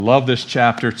Love this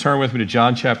chapter. Turn with me to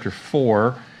John chapter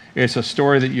 4. It's a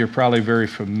story that you're probably very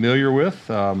familiar with.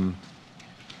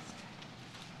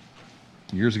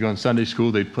 Years ago in Sunday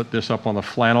school, they'd put this up on the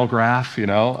flannel graph,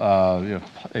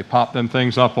 They pop them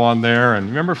things up on there. And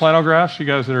remember flannel graphs, you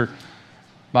guys that are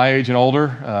my age and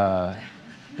older?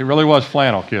 It really was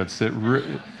flannel, kids. It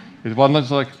wasn't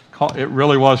like, it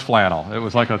really was flannel. It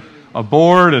was like a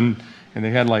board, and they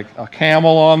had like a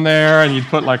camel on there, and you'd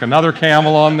put like another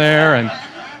camel on there, and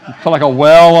you put like a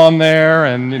well on there,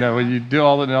 and you do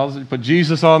all the else. You put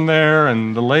Jesus on there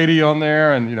and the lady on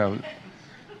there, and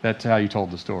that's how you told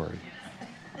the story.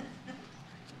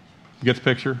 You get the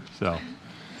picture? So,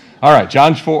 all right,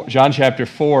 John chapter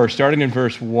 4, starting in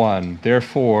verse 1.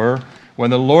 Therefore,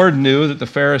 when the Lord knew that the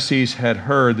Pharisees had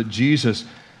heard that Jesus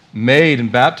made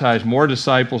and baptized more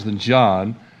disciples than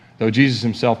John, though Jesus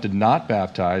himself did not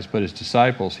baptize, but his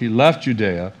disciples, he left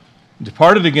Judea and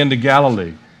departed again to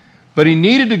Galilee. But he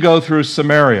needed to go through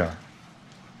Samaria.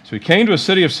 So he came to a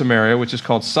city of Samaria, which is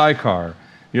called Sychar,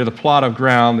 near the plot of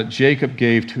ground that Jacob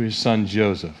gave to his son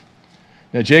Joseph.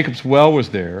 Now Jacob's well was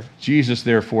there. Jesus,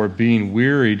 therefore, being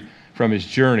wearied from his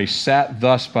journey, sat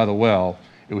thus by the well.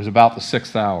 It was about the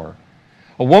 6th hour.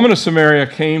 A woman of Samaria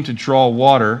came to draw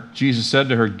water. Jesus said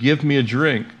to her, "Give me a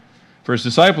drink," for his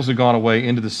disciples had gone away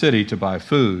into the city to buy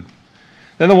food.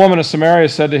 Then the woman of Samaria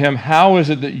said to him, "How is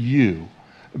it that you,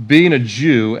 being a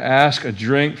Jew, ask a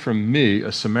drink from me,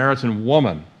 a Samaritan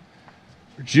woman?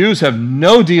 For Jews have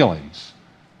no dealings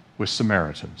with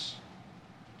Samaritans."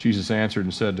 Jesus answered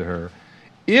and said to her,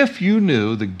 "If you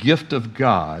knew the gift of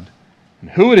God and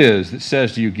who it is that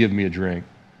says to you, 'Give me a drink,'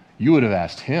 you would have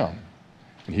asked him,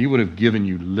 and he would have given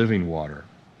you living water."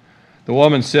 The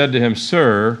woman said to him,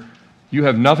 "Sir, you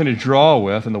have nothing to draw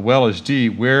with, and the well is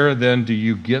deep. Where then do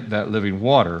you get that living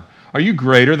water? Are you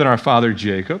greater than our father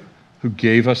Jacob, who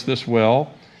gave us this well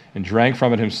and drank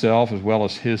from it himself, as well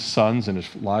as his sons and his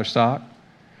livestock?"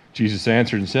 Jesus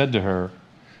answered and said to her,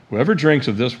 "Whoever drinks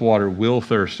of this water will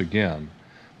thirst again.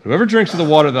 Whoever drinks of the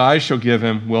water that I shall give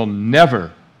him will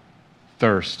never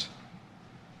thirst.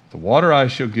 The water I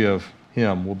shall give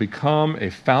him will become a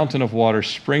fountain of water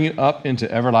springing up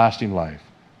into everlasting life."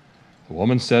 The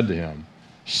woman said to him,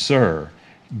 "Sir,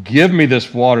 give me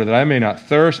this water that I may not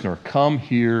thirst nor come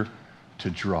here to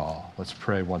draw." Let's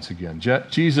pray once again.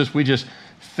 Jesus, we just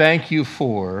thank you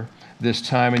for this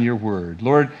time in your word.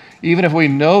 Lord, even if we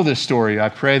know this story, I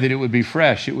pray that it would be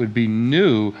fresh, it would be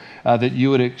new, that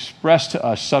you would express to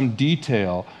us some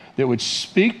detail that would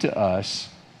speak to us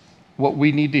what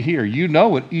we need to hear. You know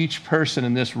what each person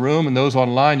in this room and those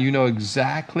online, you know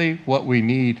exactly what we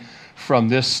need from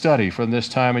this study, from this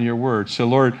time in your word. So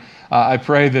Lord, I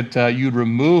pray that you'd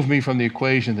remove me from the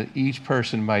equation, that each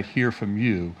person might hear from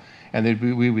you, and that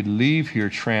we would leave here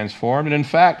transformed, and in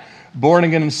fact, born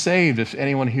again and saved, if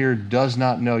anyone here does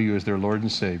not know you as their Lord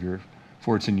and Savior.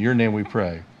 For it's in your name we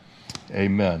pray.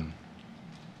 Amen.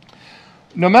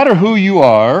 No matter who you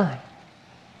are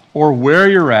or where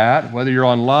you're at, whether you're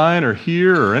online or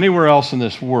here or anywhere else in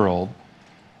this world,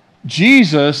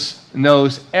 Jesus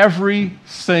knows every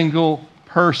single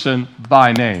person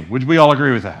by name. Would we all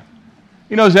agree with that?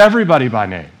 He knows everybody by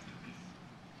name.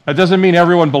 That doesn't mean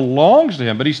everyone belongs to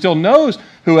him, but he still knows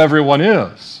who everyone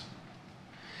is.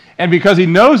 And because he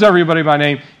knows everybody by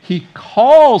name, he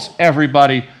calls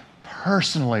everybody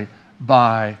personally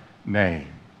by name.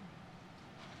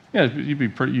 Yeah,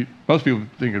 most people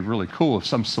think it's really cool if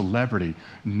some celebrity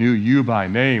knew you by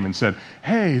name and said,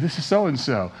 "Hey, this is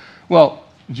so-and-so." Well,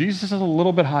 Jesus is a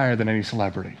little bit higher than any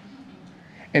celebrity.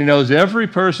 And he knows every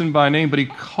person by name, but he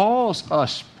calls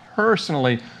us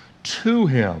personally to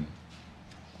him.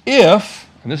 If,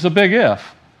 and this is a big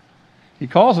if, he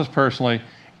calls us personally,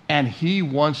 and he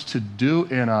wants to do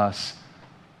in us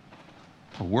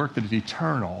a work that is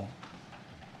eternal,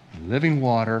 living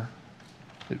water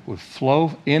that would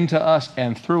flow into us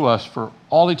and through us for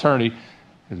all eternity.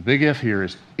 The big if here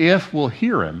is if we'll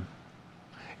hear him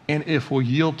and if we'll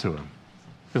yield to him.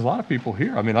 Because a lot of people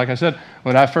hear. I mean, like I said,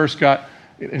 when I first got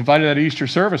invited to that Easter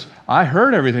service, I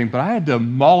heard everything, but I had to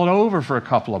mull it over for a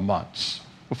couple of months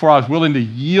before I was willing to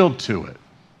yield to it.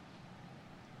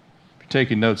 If you're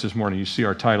taking notes this morning, you see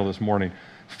our title this morning,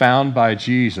 Found by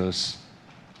Jesus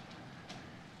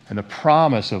and the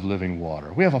Promise of Living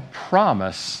Water. We have a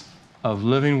promise of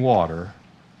living water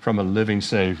from a living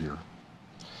Savior.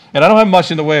 And I don't have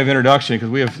much in the way of introduction because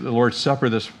we have the Lord's Supper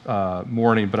this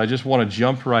morning, but I just want to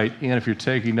jump right in if you're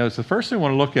taking notes. The first thing I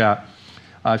want to look at,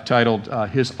 I've titled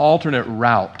His Alternate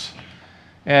Route.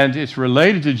 And it's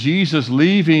related to Jesus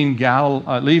leaving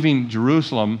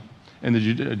Jerusalem in the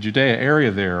Judea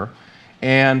area there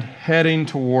and heading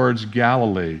towards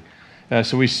Galilee.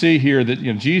 So we see here that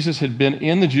Jesus had been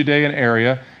in the Judean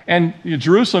area, and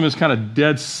Jerusalem is kind of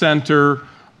dead center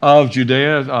of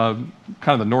Judea, kind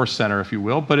of the north center, if you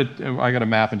will. But I got a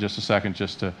map in just a second,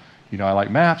 just to, I like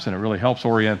maps, and it really helps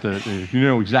orient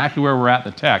exactly where we're at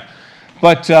in the text.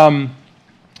 But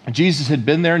Jesus had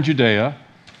been there in Judea,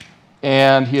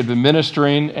 and he had been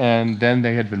ministering, and then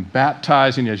they had been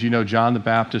baptizing. As you know, John the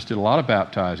Baptist did a lot of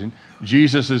baptizing.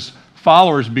 Jesus'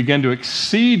 followers began to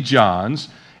exceed John's,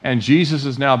 and Jesus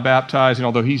is now baptizing.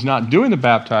 Although he's not doing the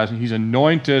baptizing, he's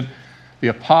anointed the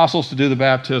apostles to do the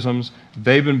baptisms.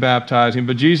 They've been baptizing.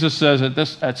 But Jesus says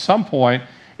at some point,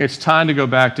 it's time to go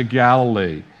back to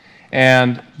Galilee.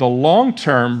 And the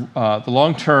long-term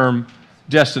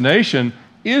destination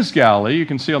is Galilee. You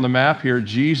can see on the map here,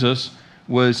 Jesus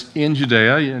was in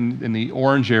Judea, in the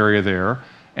orange area there.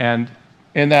 And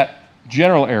in that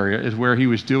general area is where he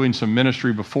was doing some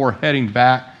ministry before heading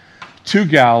back to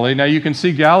Galilee. Now you can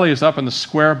see Galilee is up in the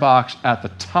square box at the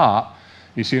top.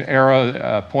 You see an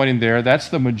arrow pointing there. That's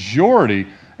the majority,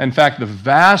 in fact, the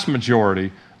vast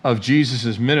majority of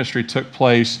Jesus' ministry took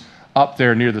place up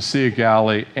there near the Sea of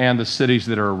Galilee and the cities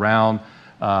that are around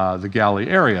the Galilee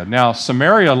area. Now,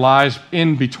 Samaria lies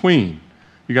in between.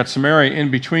 You got Samaria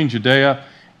in between Judea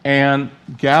and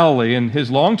Galilee, and his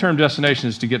long-term destination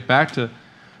is to get back to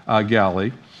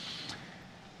Galilee.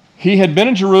 He had been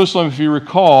in Jerusalem, if you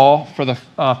recall, for the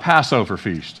Passover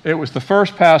feast. It was the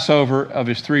first Passover of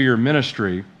his 3-year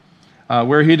ministry,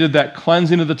 where he did that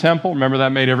cleansing of the temple. Remember,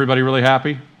 that made everybody really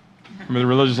happy? Remember the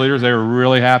religious leaders? They were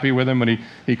really happy with him when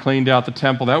he cleaned out the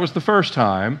temple. That was the first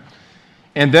time.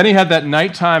 And then he had that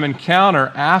nighttime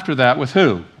encounter after that with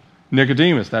who?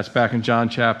 Nicodemus. That's back in John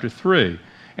chapter 3.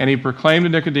 And he proclaimed to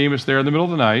Nicodemus there in the middle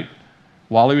of the night,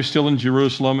 while he was still in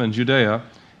Jerusalem and Judea,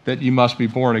 that you must be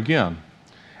born again.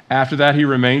 After that, he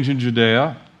remains in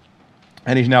Judea,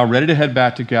 and he's now ready to head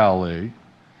back to Galilee.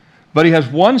 But he has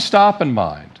one stop in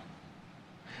mind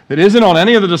that isn't on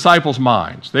any of the disciples'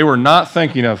 minds. They were not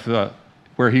thinking of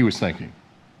where he was thinking.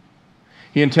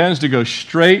 He intends to go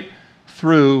straight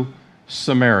through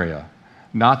Samaria,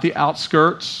 not the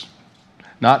outskirts,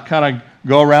 not kind of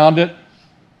go around it,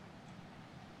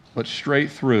 but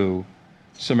straight through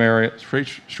Samaria,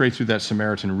 straight through that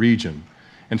Samaritan region.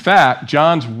 In fact,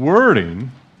 John's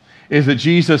wording is that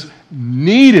Jesus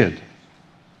needed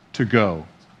to go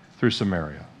through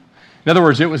Samaria. In other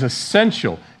words, it was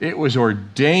essential, it was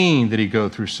ordained that he go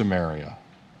through Samaria.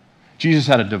 Jesus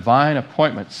had a divine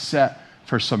appointment set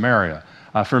for Samaria.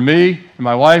 For me and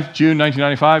my wife, June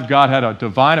 1995, God had a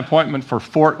divine appointment for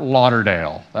Fort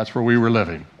Lauderdale. That's where we were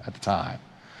living at the time.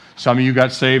 Some of you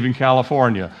got saved in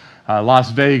California.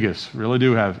 Las Vegas, really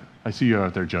do have, I see you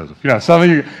out there, Joseph. Some of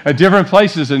you at different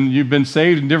places, and you've been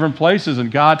saved in different places,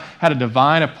 and God had a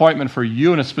divine appointment for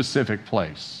you in a specific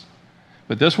place.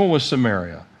 But this one was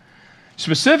Samaria.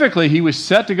 Specifically, he was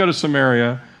set to go to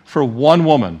Samaria for one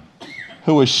woman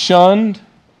who was shunned,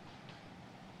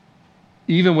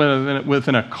 even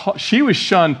she was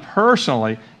shunned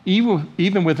personally,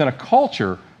 even within a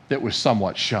culture that was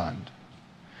somewhat shunned.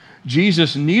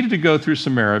 Jesus needed to go through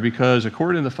Samaria because,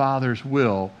 according to the Father's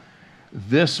will,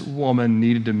 this woman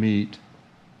needed to meet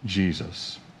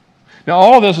Jesus. Now,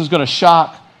 all of this is going to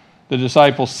shock the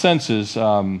disciples' senses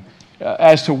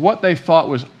as to what they thought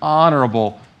was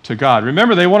honorable to God.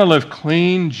 Remember, they want to live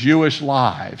clean Jewish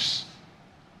lives.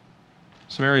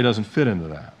 Samaria doesn't fit into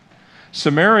that.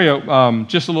 Samaria,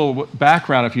 just a little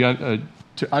background if you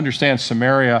to understand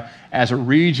Samaria as a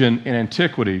region in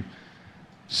antiquity.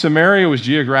 Samaria was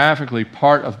geographically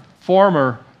part of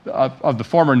the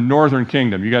former northern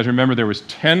kingdom. You guys remember there was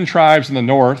 10 tribes in the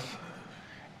north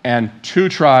and 2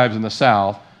 tribes in the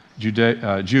south,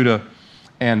 Judah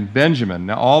and Benjamin.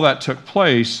 Now, all that took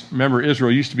place. Remember,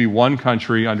 Israel used to be one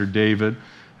country under David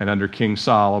and under King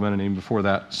Solomon, and even before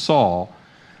that, Saul.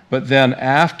 But then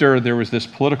after there was this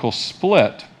political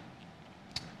split,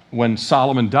 when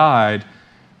Solomon died,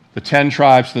 the 10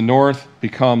 tribes to the north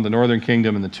become the northern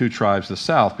kingdom, and the 2 tribes to the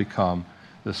south become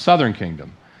the southern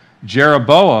kingdom.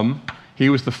 Jeroboam, he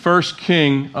was the first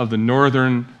king of the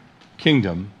northern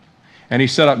kingdom, and he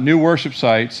set up new worship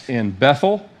sites in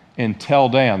Bethel and Tel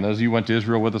Dan. Those of you who went to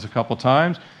Israel with us a couple of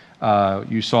times,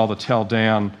 you saw the Tel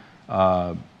Dan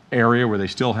area where they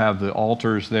still have the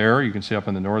altars there. You can see up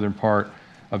in the northern part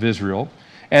of Israel.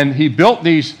 And he built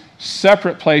these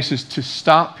separate places to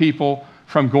stop people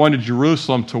from going to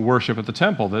Jerusalem to worship at the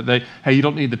temple. That hey, you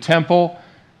don't need the temple,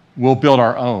 we'll build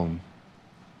our own.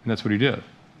 And that's what he did.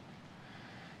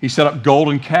 He set up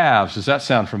golden calves. Does that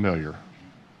sound familiar?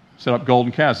 Set up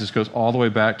golden calves. This goes all the way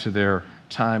back to their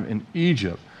time in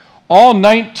Egypt. All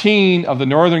 19 of the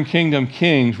northern kingdom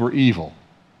kings were evil.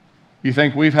 You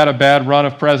think we've had a bad run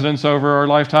of presidents over our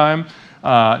lifetime?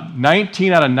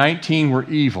 19 out of 19 were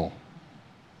evil.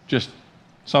 Just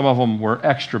some of them were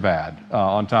extra bad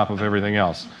on top of everything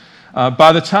else.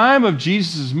 By the time of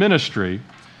Jesus' ministry,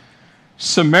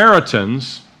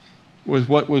 Samaritans was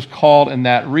what was called in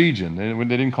that region. They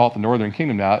didn't call it the Northern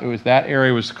Kingdom now. That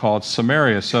area was called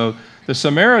Samaria. So the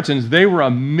Samaritans, they were a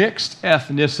mixed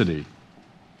ethnicity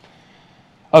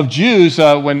of Jews.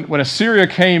 When Assyria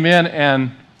came in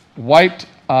and wiped,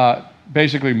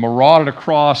 basically marauded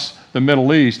across the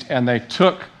Middle East, and they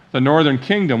took the Northern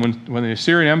Kingdom, when the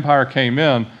Assyrian Empire came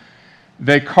in,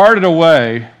 they carted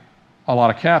away a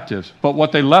lot of captives. But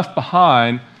what they left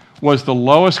behind was the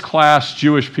lowest class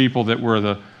Jewish people that were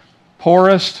the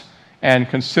poorest and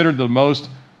considered the most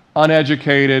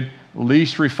uneducated,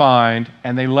 least refined,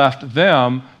 and they left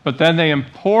them, but then they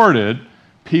imported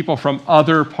people from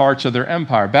other parts of their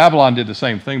empire. Babylon did the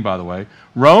same thing, by the way.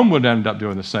 Rome would end up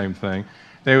doing the same thing.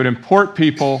 They would import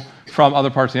people from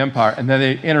other parts of the empire, and then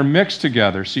they intermixed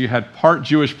together. So you had part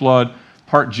Jewish blood,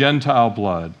 part Gentile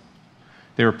blood.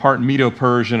 They were part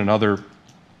Medo-Persian and other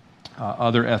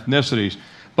ethnicities.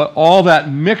 But all that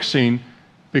mixing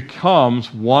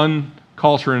becomes one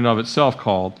culture in and of itself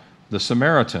called the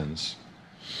Samaritans.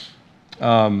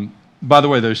 By the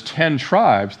way, those 10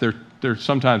 tribes, they're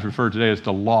sometimes referred today as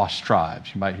the lost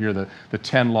tribes. You might hear the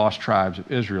 10 lost tribes of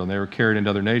Israel, and they were carried into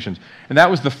other nations. And that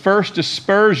was the first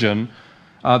dispersion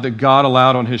that God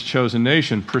allowed on his chosen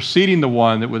nation, preceding the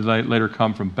one that would later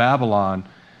come from Babylon,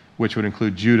 which would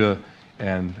include Judah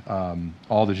and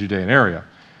all the Judean area.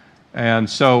 And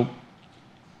so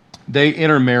they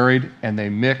intermarried and they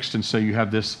mixed, and so you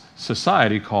have this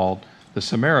society called the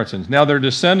Samaritans. Now, their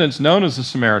descendants, known as the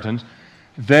Samaritans,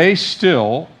 they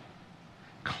still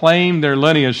claim their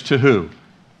lineage to who?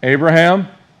 Abraham,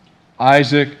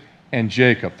 Isaac, and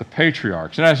Jacob, the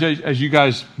patriarchs. And as you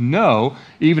guys know,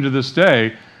 even to this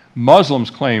day, Muslims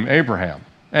claim Abraham.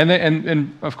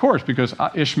 And of course, because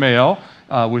Ishmael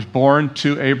was born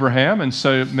to Abraham, and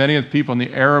so many of the people in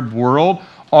the Arab world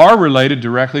are related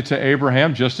directly to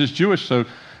Abraham, just as Jewish. So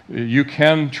you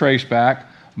can trace back,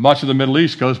 much of the Middle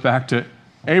East goes back to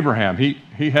Abraham.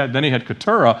 He had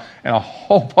Keturah and a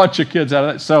whole bunch of kids out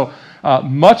of that. So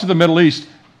much of the Middle East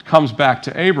comes back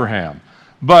to Abraham.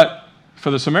 But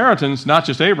for the Samaritans, not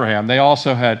just Abraham, they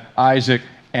also had Isaac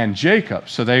and Jacob.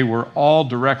 So they were all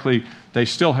directly, they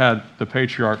still had the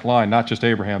patriarch line, not just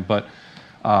Abraham, but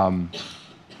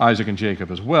Isaac and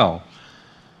Jacob as well.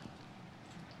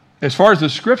 As far as the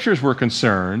scriptures were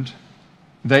concerned,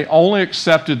 they only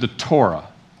accepted the Torah.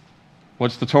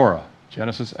 What's the Torah?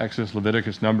 Genesis, Exodus,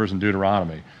 Leviticus, Numbers, and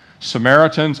Deuteronomy.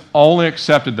 Samaritans only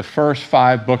accepted the first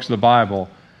 5 books of the Bible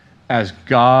as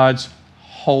God's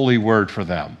holy word for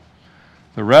them.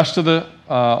 The rest of the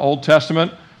Old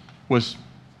Testament was,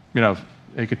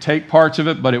 they could take parts of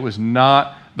it, but it was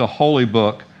not the holy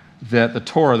book that the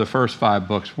Torah, the first 5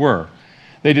 books, were.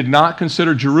 They did not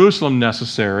consider Jerusalem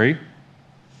necessary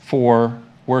for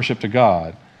worship to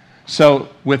God. So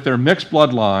with their mixed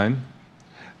bloodline,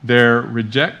 their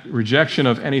rejection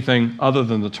of anything other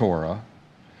than the Torah,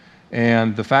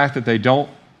 and the fact that they don't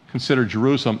consider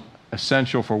Jerusalem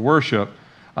essential for worship,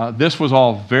 this was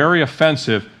all very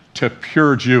offensive to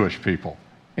pure Jewish people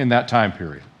in that time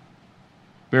period.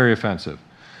 Very offensive.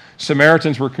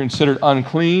 Samaritans were considered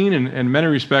unclean and in many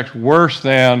respects worse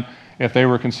than if they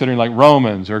were considered like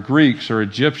Romans or Greeks or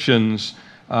Egyptians,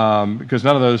 because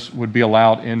none of those would be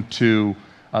allowed into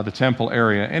the temple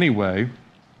area anyway.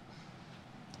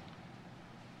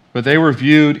 But they were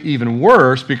viewed even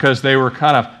worse because they were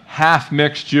kind of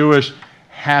half-mixed Jewish,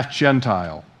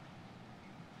 half-Gentile.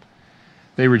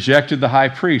 They rejected the high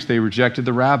priest. They rejected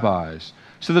the rabbis.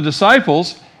 So the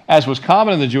disciples, as was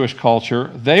common in the Jewish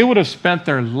culture, they would have spent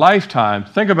their lifetime,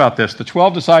 think about this, the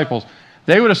 12 disciples,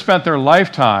 they would have spent their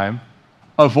lifetime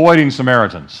avoiding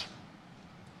Samaritans.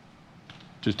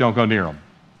 Just don't go near them.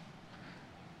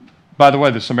 By the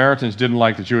way, the Samaritans didn't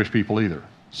like the Jewish people either.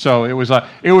 So it was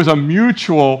a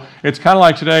mutual, it's kind of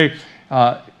like today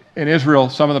in Israel,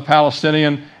 some of the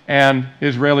Palestinian and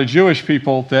Israeli Jewish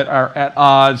people that are at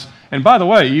odds. And by the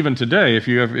way, even today, if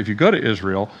you go to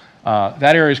Israel,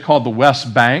 that area is called the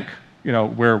West Bank,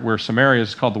 where Samaria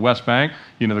is called the West Bank.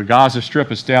 The Gaza Strip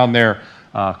is down there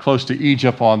close to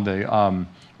Egypt on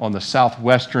the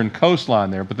southwestern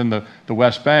coastline there. But then the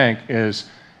West Bank is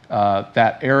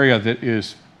that area that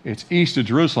it's east of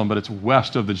Jerusalem, but it's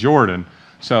west of the Jordan.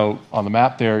 So on the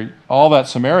map there, all that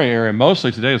Samaria area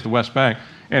mostly today is the West Bank,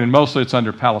 and mostly it's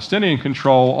under Palestinian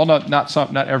control. Well,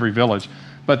 not every village,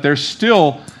 but they're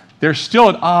still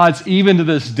at odds even to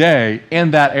this day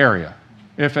in that area.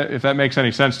 If that makes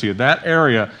any sense to you, that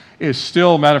area is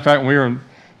still, matter of fact, when we were in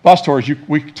bus tours,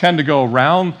 we tend to go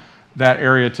around that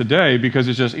area today because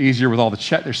it's just easier with all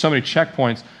the there's so many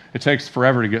checkpoints, it takes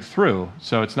forever to get through.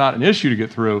 So it's not an issue to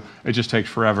get through, it just takes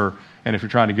forever, and if you're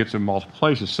trying to get to multiple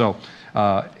places. So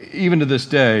even to this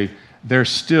day, there's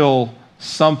still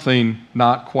something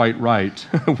not quite right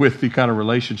with the kind of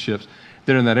relationships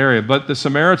that are in that area. But the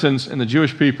Samaritans and the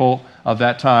Jewish people of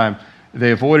that time,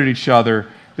 they avoided each other.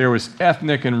 There was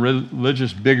ethnic and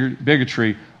religious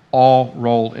bigotry all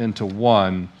rolled into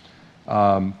one.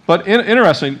 But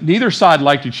interesting, neither side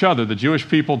liked each other. The Jewish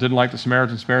people didn't like the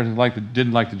Samaritans. Samaritans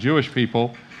didn't like the Jewish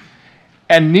people.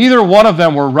 And neither one of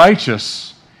them were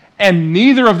righteous. And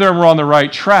neither of them were on the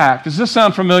right track. Does this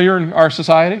sound familiar in our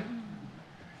society?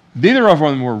 Neither of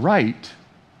them were right.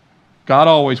 God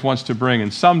always wants to bring,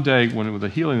 and someday, when with the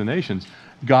healing of the nations,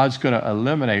 God's going to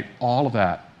eliminate all of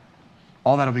that.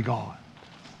 All that will be gone.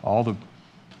 All the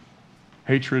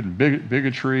hatred and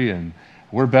bigotry and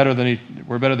we're better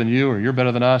than you, or you're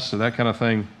better than us, so that kind of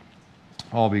thing,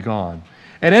 all be gone.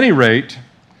 At any rate,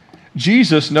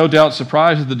 Jesus no doubt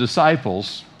surprises the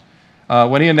disciples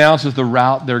when he announces the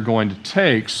route they're going to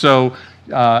take. So,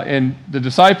 and the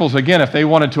disciples, again, if they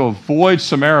wanted to avoid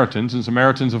Samaritans, and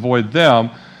Samaritans avoid them,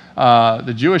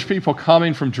 the Jewish people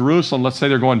coming from Jerusalem, let's say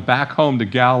they're going back home to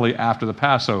Galilee after the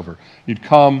Passover. You'd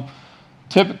come,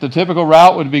 the typical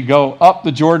route would be go up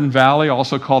the Jordan Valley,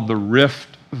 also called the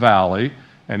Rift Valley.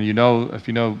 And if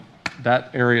you know,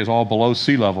 that area is all below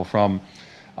sea level from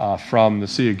the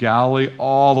Sea of Galilee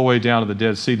all the way down to the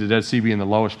Dead Sea being the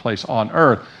lowest place on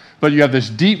earth. But you have this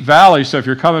deep valley, so if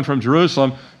you're coming from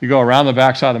Jerusalem, you go around the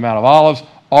backside of the Mount of Olives,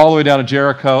 all the way down to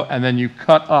Jericho, and then you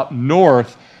cut up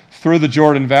north through the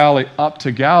Jordan Valley up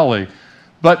to Galilee.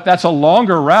 But that's a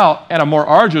longer route and a more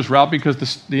arduous route because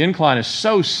the incline is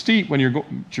so steep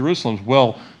when Jerusalem's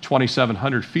well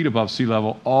 2,700 feet above sea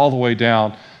level, all the way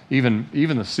down. Even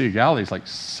the Sea of Galilee is like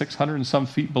 600 and some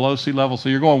feet below sea level. So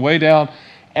you're going way down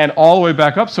and all the way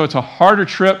back up. So it's a harder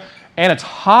trip, and it's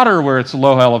hotter where it's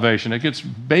low elevation. It gets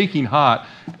baking hot.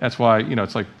 That's why,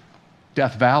 it's like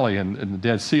Death Valley in the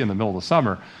Dead Sea in the middle of the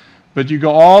summer. But you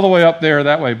go all the way up there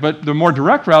that way. But the more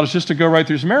direct route is just to go right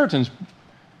through Samaritans.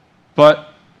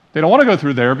 But they don't want to go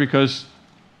through there because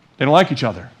they don't like each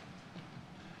other.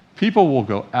 People will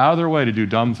go out of their way to do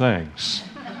dumb things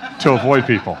to avoid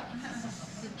people.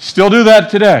 Still do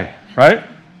that today, right?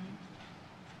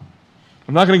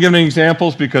 I'm not going to give any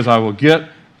examples because I will get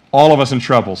all of us in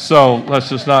trouble. So let's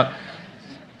just not.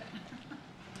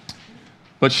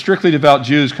 But strictly devout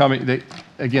Jews coming,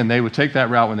 they would take that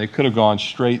route when they could have gone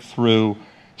straight through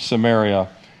Samaria.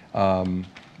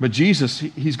 But Jesus,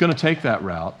 he's going to take that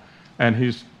route. And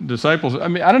his disciples, I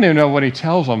don't even know what he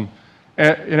tells them.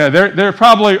 They're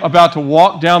probably about to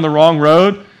walk down the wrong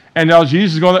road, and now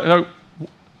Jesus is going,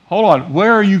 hold on,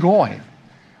 where are you going?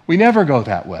 We never go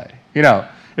that way.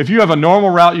 If you have a normal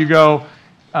route you go,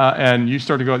 and you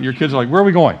start to go, your kids are like, where are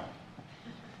we going?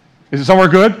 Is it somewhere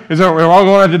good? We're all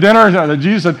going out to dinner?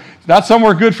 Jesus said, not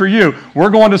somewhere good for you.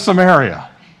 We're going to Samaria.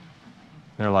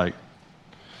 They're like,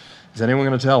 is anyone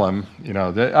going to tell him? I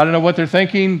don't know what they're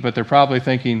thinking, but they're probably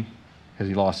thinking, has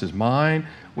he lost his mind?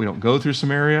 We don't go through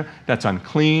Samaria. That's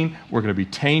unclean. We're going to be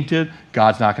tainted.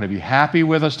 God's not going to be happy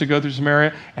with us to go through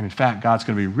Samaria. And in fact, God's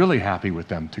going to be really happy with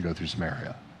them to go through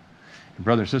Samaria. And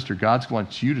brother and sister, God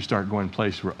wants you to start going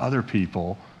places where other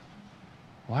people,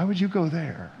 why would you go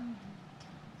there?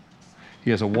 He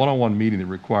has a one-on-one meeting that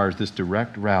requires this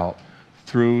direct route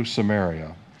through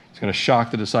Samaria. It's going to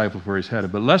shock the disciples where he's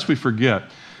headed. But lest we forget,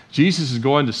 Jesus is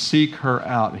going to seek her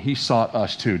out, and he sought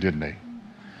us too, didn't he?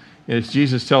 As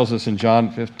Jesus tells us in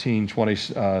John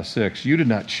 15:26, you did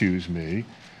not choose me,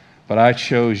 but I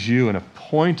chose you and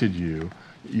appointed you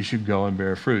that you should go and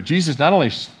bear fruit. Jesus not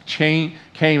only came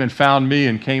and found me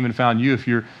and came and found you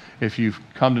if you've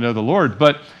come to know the Lord,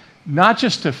 but not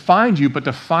just to find you, but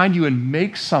to find you and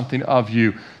make something of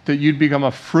you, that you'd become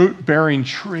a fruit-bearing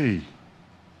tree.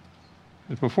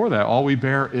 Before that, all we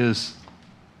bear is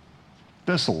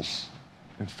thistles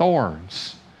and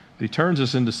thorns. He turns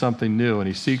us into something new, and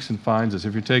he seeks and finds us.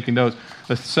 If you're taking notes,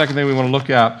 the second thing we want to look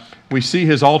at, we see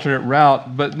his alternate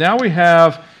route, but now we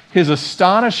have his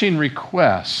astonishing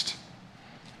request.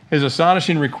 His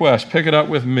astonishing request. Pick it up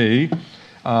with me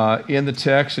in the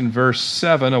text in verse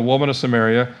 7. A woman of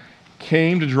Samaria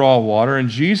came to draw water, and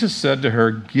Jesus said to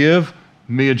her, give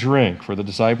me a drink, for the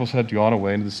disciples had gone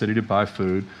away into the city to buy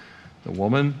food. The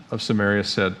woman of Samaria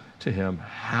said to him,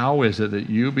 how is it that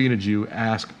you, being a Jew,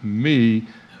 ask me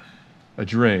a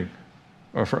drink,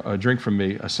 or for a drink from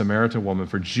me, a Samaritan woman?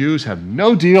 For Jews have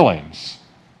no dealings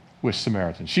with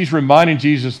Samaritans. She's reminding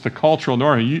Jesus the cultural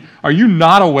norm. Are you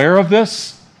not aware of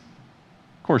this?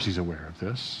 Of course he's aware of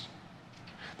this.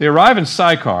 They arrive in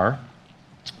Sychar.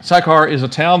 Sychar is a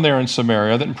town there in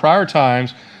Samaria that in prior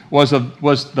times was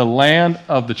the land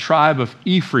of the tribe of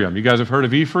Ephraim. You guys have heard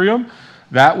of Ephraim?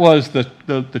 That was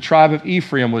the tribe of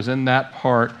Ephraim was in that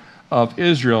part of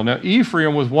Israel. Now,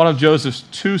 Ephraim was one of Joseph's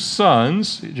two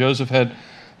sons.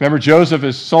 Remember, Joseph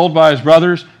is sold by his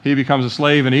brothers. He becomes a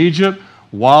slave in Egypt.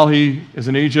 While he is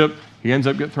in Egypt, he ends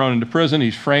up getting thrown into prison.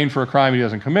 He's framed for a crime he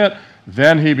doesn't commit.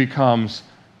 Then he becomes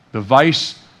the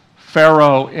vice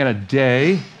pharaoh in a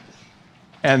day.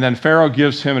 And then Pharaoh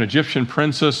gives him an Egyptian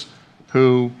princess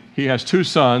who he has two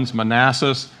sons,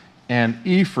 Manasseh and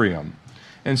Ephraim.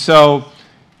 And so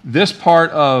this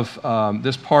part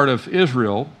of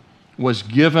Israel was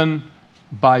given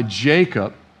by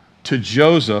Jacob to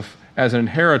Joseph as an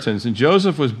inheritance. And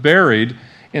Joseph was buried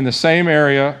in the same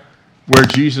area where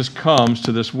Jesus comes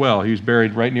to this well. He was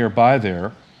buried right nearby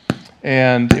there.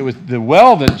 And it was the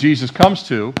well that Jesus comes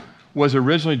to was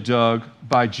originally dug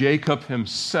by Jacob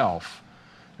himself.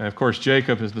 And of course,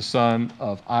 Jacob is the son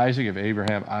of Isaac, of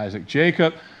Abraham, Isaac,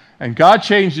 Jacob. And God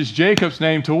changes Jacob's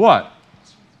name to what?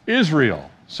 Israel.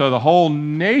 So the whole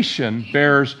nation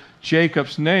bears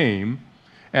Jacob's name.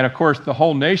 And of course, the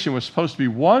whole nation was supposed to be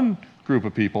one group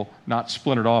of people, not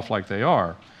splintered off like they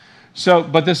are.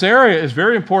 But this area is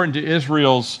very important to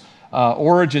Israel's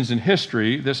origins and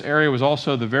history. This area was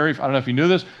also I don't know if you knew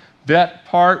this, that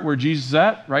part where Jesus is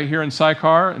at, right here in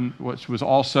Sychar, and which was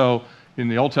also in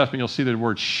the Old Testament, you'll see the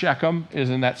word Shechem is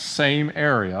in that same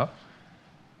area.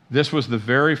 This was the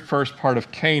very first part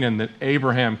of Canaan that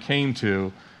Abraham came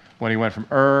to when he went from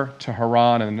Ur to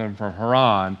Haran, and then from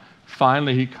Haran,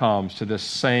 finally he comes to this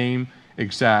same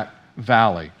exact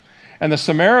valley. And the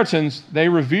Samaritans, they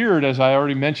revered, as I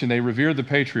already mentioned, they revered the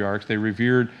patriarchs. They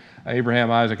revered Abraham,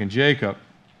 Isaac, and Jacob.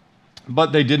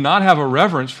 But they did not have a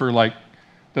reverence for,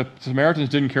 the Samaritans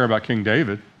didn't care about King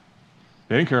David.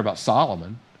 They didn't care about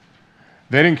Solomon.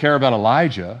 They didn't care about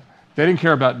Elijah. They didn't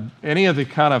care about any of the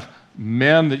kind of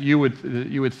men that you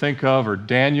would think of, or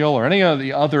Daniel, or any of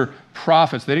the other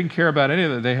prophets. They didn't care about any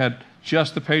of that. They had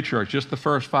just the patriarchs, just the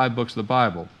first 5 books of the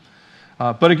Bible.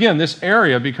 But again, this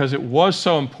area, because it was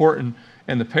so important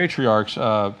in the patriarchs,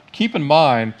 keep in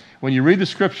mind, when you read the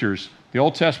scriptures, the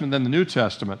Old Testament, then the New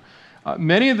Testament,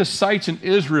 many of the sites in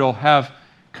Israel have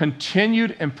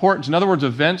continued importance. In other words,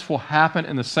 events will happen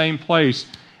in the same place.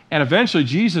 And eventually,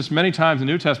 Jesus, many times in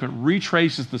the New Testament,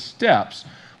 retraces the steps.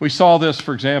 We saw this,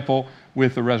 for example,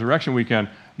 with the resurrection weekend.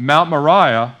 Mount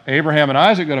Moriah, Abraham and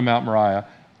Isaac go to Mount Moriah.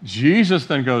 Jesus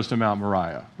then goes to Mount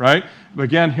Moriah, right? But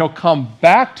again, he'll come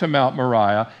back to Mount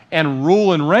Moriah and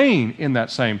rule and reign in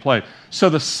that same place. So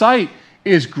the site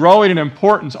is growing in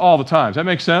importance all the time. Does that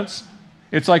make sense?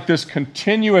 It's like this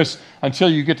continuous until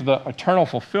you get to the eternal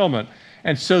fulfillment.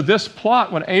 And so this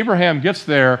plot, when Abraham gets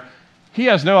there, he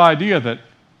has no idea that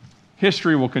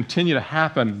history will continue to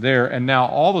happen there. And now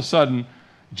all of a sudden,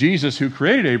 Jesus, who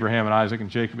created Abraham and Isaac and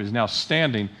Jacob, is now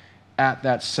standing at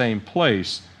that same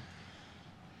place.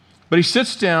 But he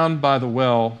sits down by the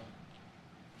well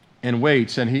and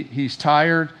waits, and he's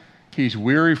tired, he's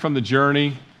weary from the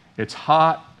journey, it's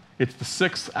hot, it's the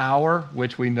 6th hour,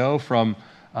 which we know from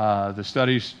the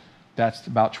studies, that's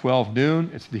about 12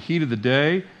 noon, it's the heat of the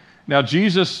day. Now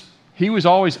Jesus, he was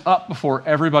always up before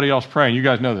everybody else praying. You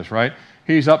guys know this, right?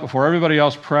 He's up before everybody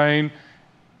else praying,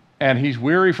 and he's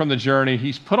weary from the journey.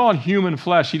 He's put on human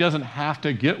flesh. He doesn't have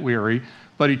to get weary,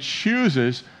 but he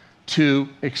chooses to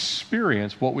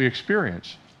experience what we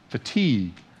experience.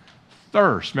 Fatigue,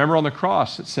 thirst. Remember on the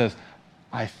cross it says,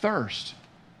 I thirst.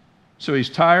 So he's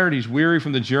tired, he's weary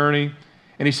from the journey,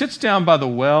 and he sits down by the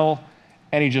well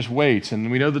and he just waits. And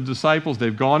we know the disciples,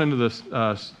 they've gone into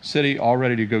the city all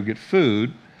ready to go get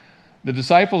food. The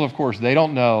disciples, of course, they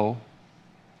don't know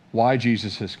why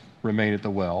Jesus has remained at the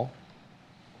well.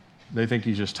 They think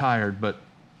he's just tired, but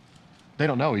they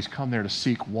don't know. He's come there to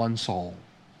seek one soul.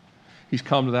 He's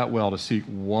come to that well to seek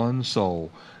one soul.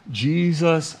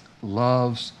 Jesus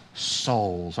loves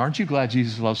souls. Aren't you glad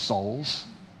Jesus loves souls?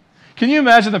 Can you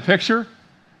imagine the picture?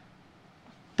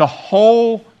 The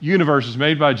whole universe is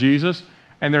made by Jesus,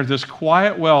 and there's this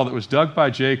quiet well that was dug by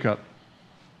Jacob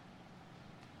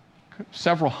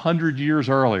several hundred years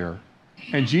earlier,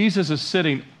 and Jesus is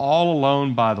sitting all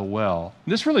alone by the well.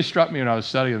 And this really struck me when I was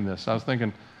studying this. I was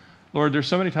thinking, Lord, there's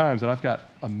so many times that I've got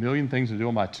a million things to do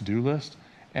on my to-do list,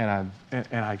 and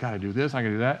I got to do this, I got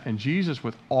to do that. And Jesus,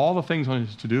 with all the things on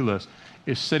his to-do list,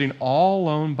 is sitting all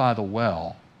alone by the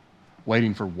well,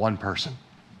 waiting for one person,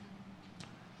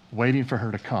 waiting for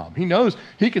her to come. He knows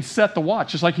he could set the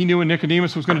watch, just like he knew when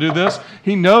Nicodemus was going to do this.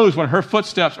 He knows when her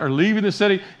footsteps are leaving the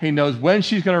city. He knows when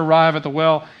she's going to arrive at the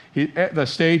well. The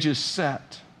stage is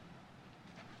set.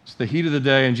 It's the heat of the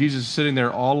day, and Jesus is sitting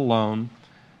there all alone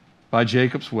by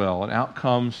Jacob's well, and out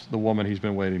comes the woman he's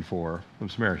been waiting for from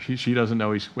Samaria. She doesn't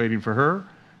know he's waiting for her.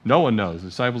 No one knows. The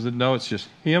disciples didn't know. It's just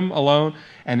him alone,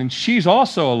 and then she's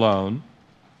also alone.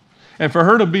 And for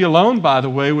her to be alone, by the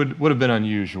way, would have been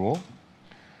unusual.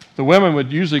 The women would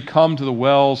usually come to the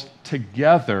wells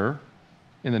together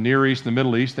in the Near East, the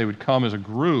Middle East. They would come as a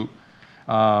group.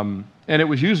 And it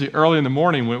was usually early in the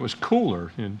morning when it was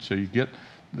cooler, and so you get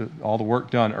all the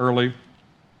work done early.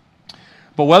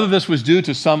 But whether this was due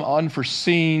to some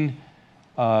unforeseen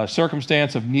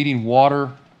circumstance of needing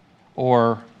water,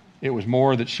 or it was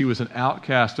more that she was an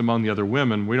outcast among the other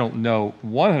women, we don't know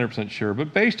 100% sure,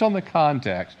 but based on the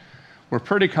context, we're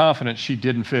pretty confident she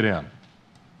didn't fit in.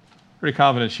 Pretty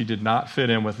confident she did not fit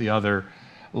in with the other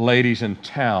ladies in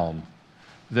town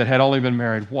that had only been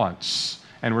married once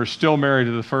and were still married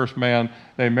to the first man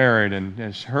they married, and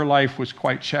her life was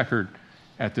quite checkered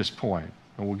at this point,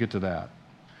 and we'll get to that.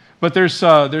 But there's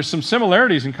some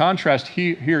similarities and contrast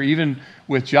here, even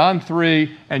with John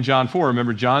 3 and John 4.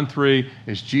 Remember, John 3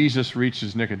 is Jesus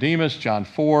reaches Nicodemus. John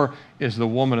 4 is the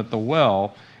woman at the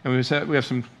well. And we have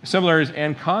some similarities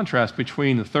and contrast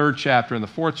between the third chapter and the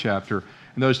fourth chapter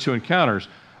and those two encounters.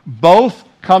 Both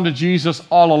come to Jesus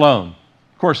all alone.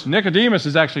 Of course, Nicodemus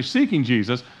is actually seeking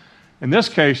Jesus. In this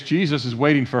case, Jesus is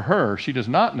waiting for her. She does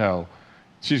not know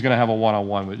she's going to have a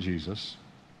one-on-one with Jesus.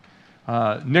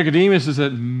 Nicodemus is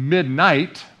at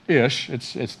midnight-ish.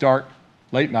 It's dark,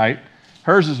 late night.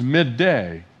 Hers is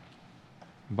midday.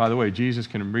 And by the way, Jesus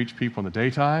can reach people in the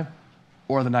daytime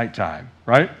or the nighttime,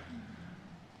 right?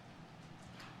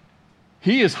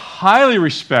 He is highly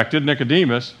respected,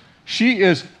 Nicodemus. She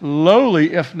is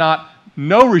lowly, if not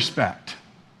no respect.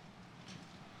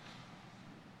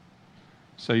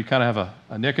 So you kind of have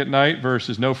a Nick at night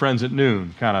versus no friends at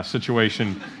noon kind of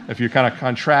situation. If you're kind of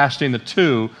contrasting the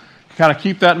two, kind of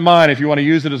keep that in mind if you want to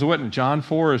use it as a witness. John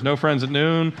 4 is no friends at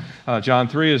noon. John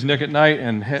 3 is Nick at night.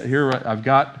 And here I've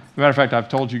got, as a matter of fact, I've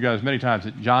told you guys many times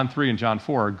that John 3 and John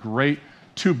 4 are great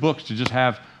two books to just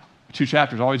have, two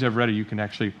chapters always have ready. You can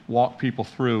actually walk people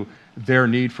through their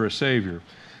need for a Savior.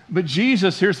 But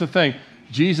Jesus, here's the thing,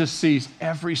 Jesus sees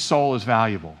every soul as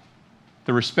valuable.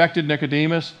 The respected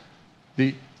Nicodemus,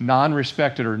 the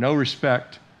non-respected or no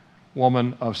respect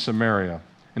woman of Samaria.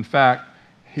 In fact,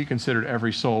 he considered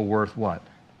every soul worth what?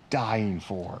 Dying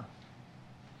for.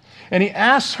 And he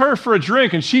asks her for a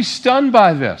drink, and she's stunned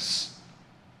by this.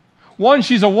 One,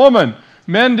 she's a woman.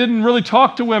 Men didn't really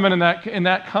talk to women in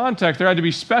that context. There had to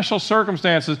be special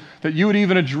circumstances that you would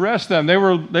even address them. They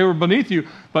were beneath you.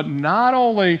 But not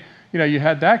only, you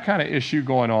had that kind of issue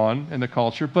going on in the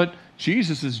culture, but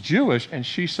Jesus is Jewish and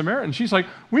she's Samaritan. She's like,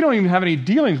 we don't even have any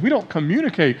dealings. We don't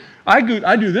communicate. I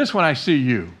do this when I see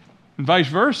you, and vice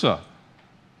versa.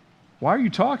 Why are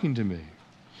you talking to me?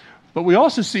 But we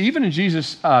also see, even in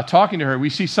Jesus talking to her,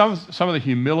 we see some of the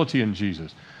humility in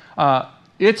Jesus.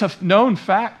 It's a known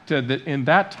fact that in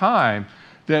that time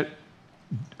that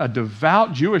a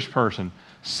devout Jewish person,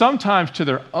 sometimes to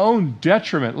their own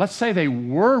detriment, let's say they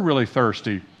were really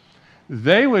thirsty,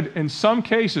 they would, in some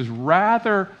cases,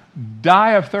 rather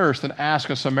die of thirst than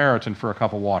ask a Samaritan for a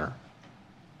cup of water.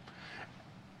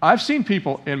 I've seen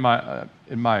people in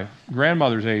my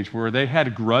grandmother's age where they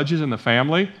had grudges in the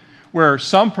family, where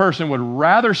some person would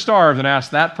rather starve than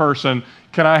ask that person,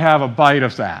 can I have a bite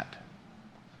of that?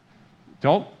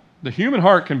 The human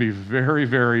heart can be very,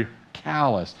 very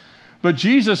callous. But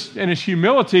Jesus, in his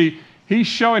humility, he's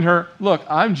showing her, look,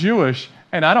 I'm Jewish,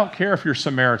 and I don't care if your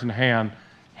Samaritan hand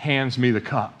hands me the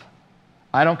cup.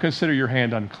 I don't consider your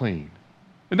hand unclean.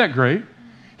 Isn't that great?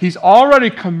 He's already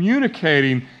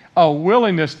communicating a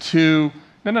willingness to,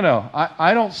 no,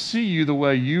 I don't see you the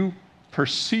way you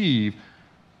perceive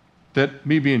that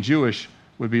me being Jewish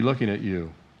would be looking at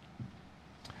you.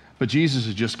 But Jesus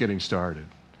is just getting started.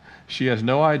 She has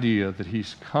no idea that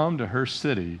he's come to her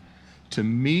city to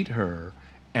meet her,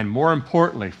 and more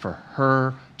importantly, for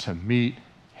her to meet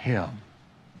him.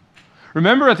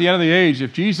 Remember, at the end of the age,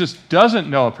 if Jesus doesn't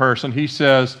know a person, he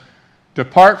says,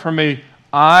 depart from me,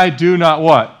 I do not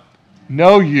what?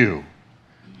 Know you.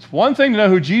 It's one thing to know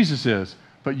who Jesus is,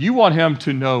 but you want him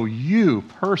to know you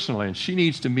personally, and she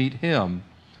needs to meet him.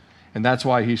 And that's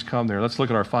why he's come there. Let's look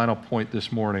at our final point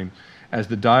this morning as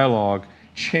the dialogue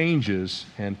changes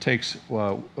and takes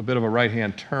a bit of a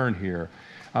right-hand turn here.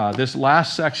 This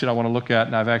last section I want to look at,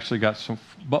 and I've actually got some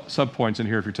subpoints in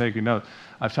here if you're taking notes.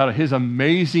 I've titled His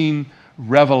Amazing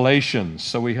Revelations.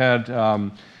 So we had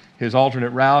his alternate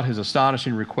route, his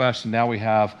astonishing request, and now we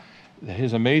have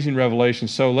his amazing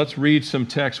revelations. So let's read some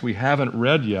text we haven't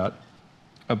read yet,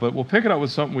 but we'll pick it up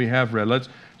with something we have read. Let's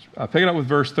pick it up with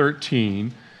verse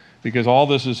 13. because all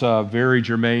this is very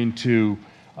germane to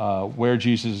where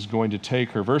Jesus is going to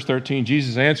take her. Verse 13,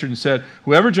 Jesus answered and said,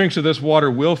 "Whoever drinks of this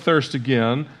water will thirst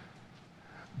again,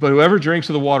 but whoever drinks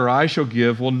of the water I shall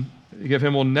give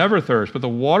him will never thirst. But the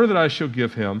water that I shall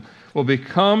give him will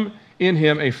become in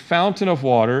him a fountain of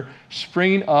water,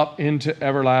 springing up into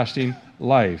everlasting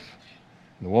life."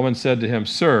 And the woman said to him,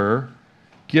 "Sir,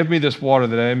 give me this water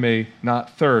that I may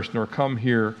not thirst, nor come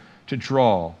here to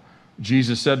draw."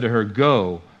 Jesus said to her,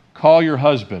 "Go, call your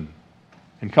husband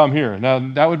and come here." Now,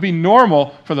 that would be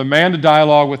normal for the man to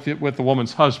dialogue with the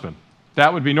woman's husband.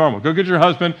 That would be normal. Go get your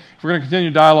husband. If we're going to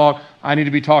continue dialogue, I need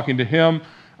to be talking to him.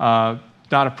 Not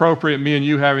appropriate, me and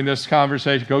you having this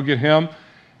conversation. Go get him.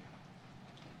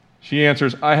 She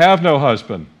answers, "I have no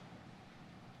husband."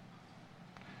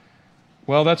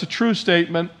 Well, that's a true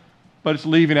statement, but it's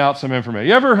leaving out some information.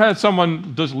 You ever had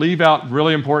someone just leave out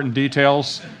really important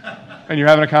details and you're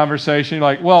having a conversation? You're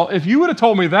like, well, if you would have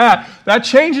told me that, that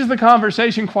changes the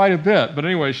conversation quite a bit. But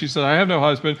anyway, she said, "I have no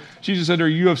husband." Jesus said to her,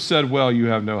 "You have said well, you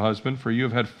have no husband, for you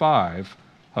have had 5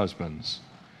 husbands.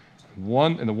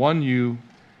 And the one you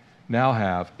now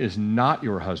have is not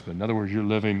your husband." In other words, you're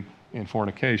living in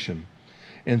fornication.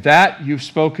 "In that you've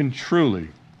spoken truly."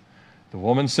 The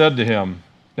woman said to him,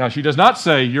 now she does not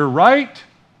say, "You're right,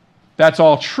 that's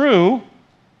all true.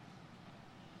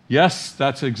 Yes,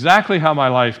 that's exactly how my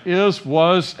life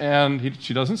was," and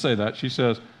she doesn't say that. She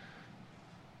says,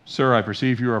 "Sir, I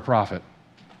perceive you are a prophet,"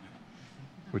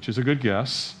 which is a good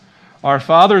guess. "Our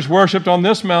fathers worshipped on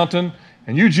this mountain,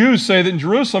 and you Jews say that in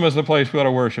Jerusalem is the place we ought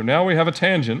to worship." Now we have a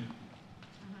tangent.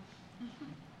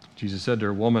 Jesus said to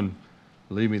her, "Woman,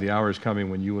 believe me, the hour is coming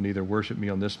when you will neither worship me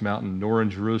on this mountain nor in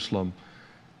Jerusalem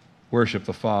worship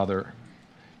the Father.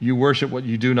 You worship what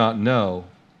you do not know."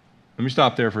 Let me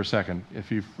stop there for a second.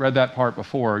 If you've read that part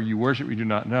before, you worship what you do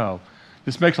not know.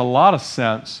 This makes a lot of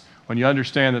sense when you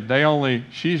understand that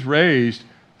she's raised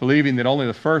believing that only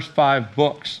the first 5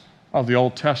 books of the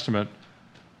Old Testament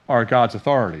are God's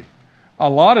authority. A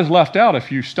lot is left out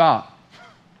if you stop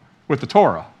with the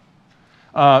Torah.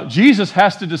 Jesus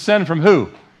has to descend from who?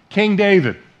 King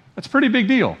David. That's a pretty big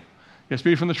deal. He has to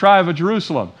be from the tribe of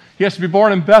Jerusalem. He has to be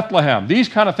born in Bethlehem. These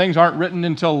kind of things aren't written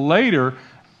until later,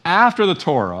 after the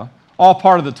Torah, all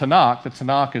part of the Tanakh. The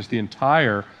Tanakh is the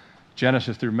entire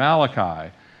Genesis through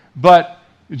Malachi. But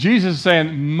Jesus is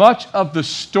saying much of the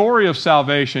story of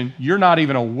salvation you're not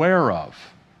even aware of.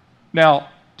 Now,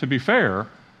 to be fair,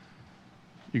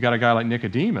 you got a guy like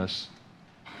Nicodemus.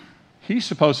 He's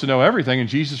supposed to know everything, and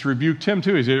Jesus rebuked him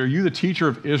too. He said, "Are you the teacher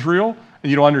of Israel, and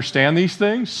you don't understand these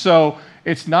things?" So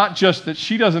it's not just that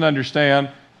she doesn't understand.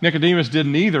 Nicodemus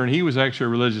didn't either, and he was actually a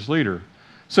religious leader.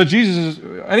 So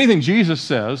anything Jesus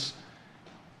says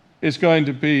is going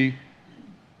to be,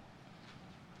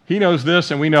 he knows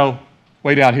this, and we know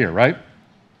way down here, right?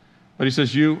 But he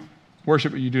says, "You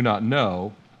worship what you do not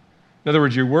know." In other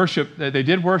words, they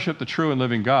did worship the true and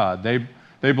living God.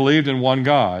 They believed in one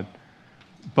God,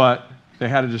 but they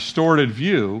had a distorted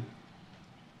view.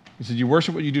 He said, "You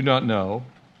worship what you do not know.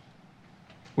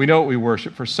 We know what we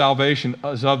worship, for salvation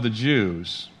is of the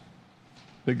Jews."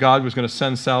 That God was going to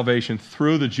send salvation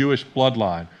through the Jewish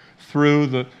bloodline,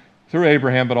 through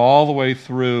Abraham, but all the way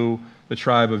through the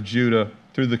tribe of Judah,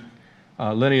 through the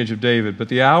lineage of David. But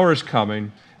the hour is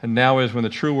coming, and now is when the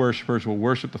true worshipers will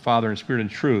worship the Father in spirit and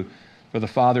truth, for the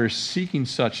Father is seeking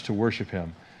such to worship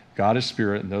him. God is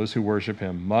spirit, and those who worship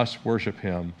him must worship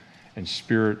him in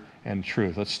spirit and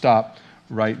truth. Let's stop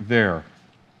right there.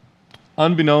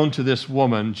 Unbeknown to this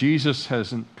woman, Jesus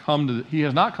has not come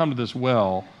to this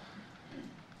well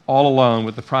all alone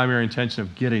with the primary intention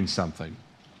of getting something,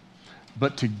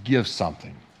 but to give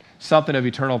something of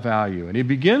eternal value. And he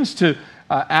begins to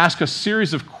ask a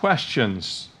series of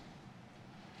questions.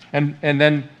 And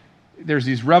then there's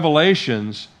these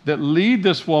revelations that lead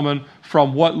this woman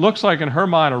from what looks like in her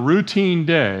mind a routine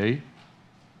day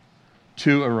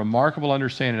to a remarkable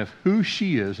understanding of who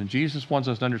she is. And Jesus wants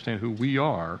us to understand who we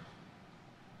are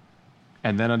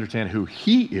and then understand who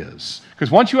he is. Because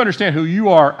once you understand who you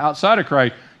are outside of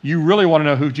Christ, you really want to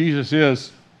know who Jesus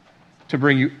is to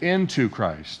bring you into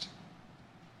Christ.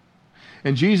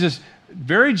 And Jesus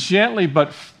very gently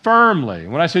but firmly,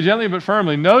 when I say gently but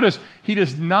firmly, notice he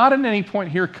does not at any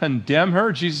point here condemn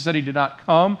her. Jesus said he did not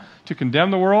come to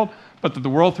condemn the world, but that the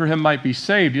world through him might be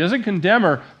saved. He doesn't condemn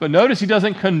her, but notice he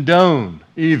doesn't condone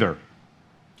either.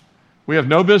 We have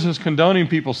no business condoning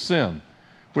people's sin.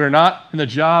 We're not in the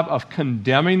job of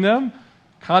condemning them.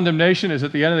 Condemnation is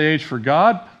at the end of the age for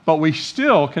God, but we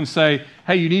still can say,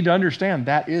 hey, you need to understand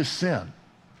that is sin.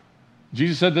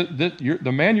 Jesus said that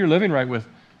the man you're living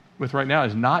with right now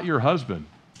is not your husband.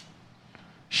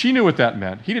 She knew what that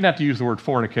meant. He didn't have to use the word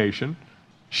fornication.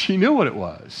 She knew what it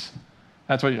was.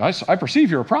 That's why I perceive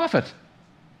you're a prophet.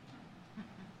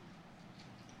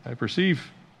 I perceive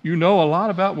you know a lot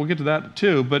about, we'll get to that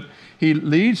too, but he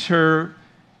leads her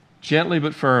gently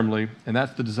but firmly, and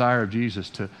that's the desire of Jesus,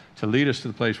 to lead us to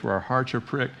the place where our hearts are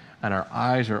pricked and our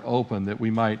eyes are open, that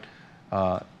we might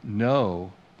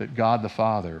know that God the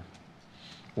Father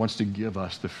wants to give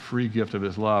us the free gift of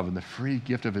his love and the free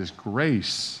gift of his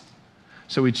grace.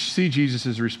 So we see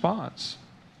Jesus' response.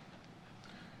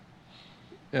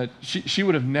 She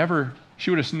would have never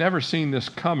seen this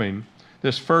coming,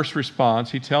 this first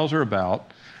response. He tells her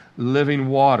about living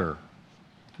water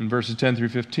in verses 10 through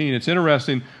 15. It's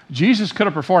interesting. Jesus could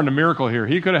have performed a miracle here.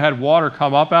 He could have had water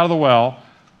come up out of the well,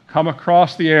 come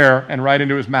across the air, and right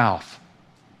into his mouth.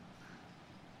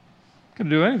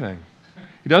 Couldn't do anything.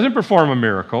 He doesn't perform a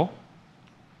miracle.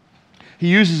 He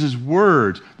uses his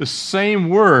words, the same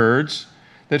words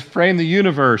that frame the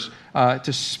universe,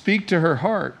 to speak to her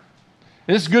heart.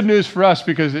 And this is good news for us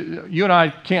because you and I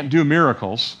can't do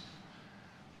miracles,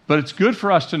 but it's good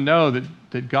for us to know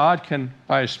that God can,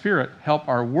 by his Spirit, help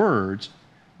our words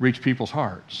reach people's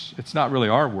hearts. It's not really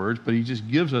our words, but he just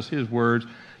gives us his words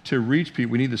to reach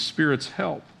people. We need the Spirit's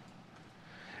help.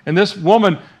 And this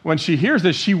woman, when she hears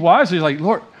this, she wisely is like,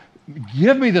 Lord,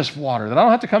 give me this water, that I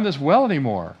don't have to come to this well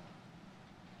anymore.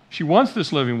 She wants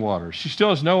this living water. She still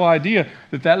has no idea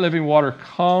that that living water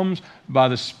comes by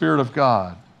the Spirit of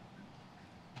God,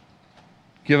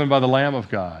 given by the Lamb of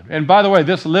God. And by the way,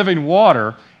 this living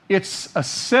water, it's a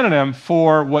synonym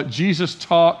for what Jesus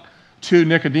talked to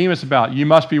Nicodemus about. You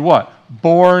must be what?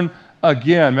 Born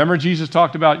again. Remember, Jesus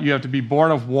talked about you have to be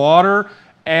born of water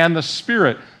and the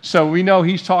Spirit. So we know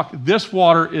this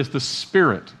water is the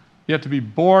Spirit. You have to be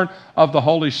born of the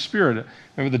Holy Spirit.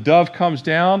 Remember, the dove comes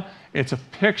down. It's a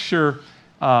picture.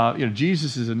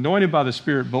 Jesus is anointed by the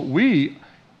Spirit, but we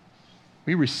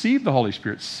receive the Holy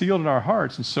Spirit sealed in our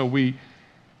hearts. And so we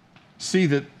see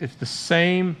that it's the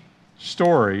same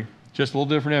story, just a little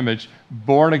different image.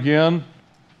 Born again,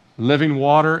 living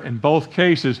water. In both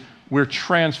cases, we're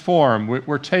transformed.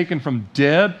 We're taken from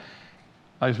dead,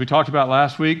 as we talked about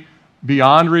last week,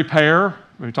 beyond repair.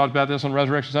 We talked about this on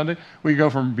Resurrection Sunday. We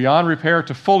go from beyond repair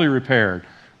to fully repaired,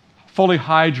 fully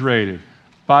hydrated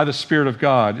by the Spirit of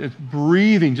God. It's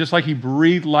breathing, just like he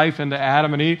breathed life into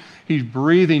Adam and Eve. He's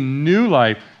breathing new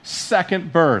life,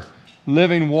 second birth,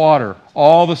 living water,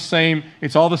 all the same.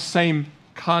 It's all the same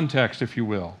context, if you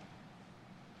will.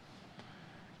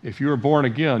 If you are born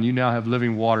again, you now have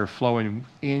living water flowing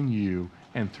in you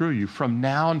and through you from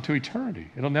now into eternity.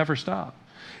 It'll never stop.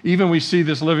 Even we see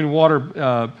this living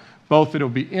water, both it'll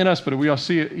be in us, but we all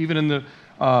see it even in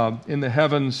the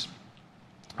heavens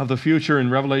of the future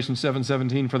in Revelation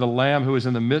 7:17. For the Lamb who is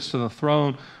in the midst of the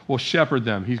throne will shepherd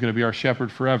them. He's going to be our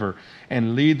shepherd forever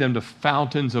and lead them to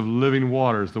fountains of living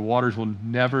waters. The waters will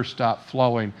never stop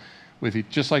flowing with it.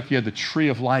 Just like you had the tree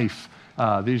of life,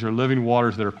 these are living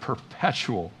waters that are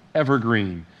perpetual,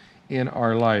 evergreen in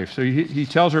our life. So he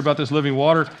tells her about this living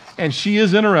water, and she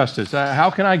is interested. So how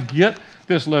can I get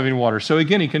this living water? So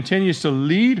again, he continues to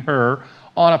lead her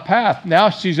on a path. Now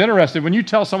she's interested. When you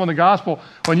tell someone the gospel,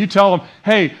 when you tell them,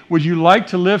 hey, would you like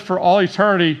to live for all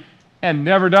eternity and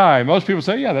never die? Most people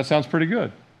say, yeah, that sounds pretty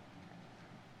good.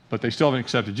 But they still haven't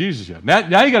accepted Jesus yet.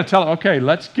 Now you got to tell them, okay,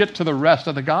 let's get to the rest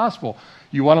of the gospel.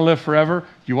 You want to live forever?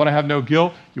 You want to have no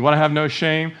guilt? You want to have no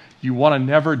shame? You want to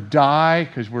never die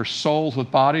because we're souls with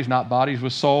bodies, not bodies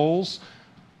with souls?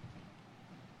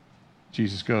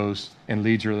 Jesus goes and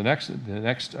leads her to the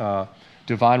next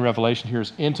divine revelation here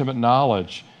is intimate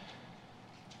knowledge.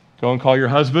 Go and call your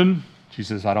husband. She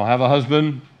says, I don't have a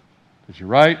husband. Because you're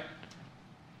right.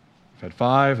 You've had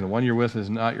 5, and the one you're with is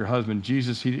not your husband.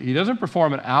 Jesus, he doesn't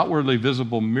perform an outwardly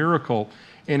visible miracle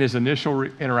in his initial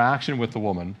interaction with the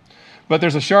woman. But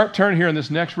there's a sharp turn here in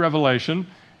this next revelation,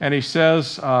 and he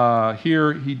says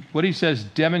what he says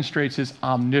demonstrates his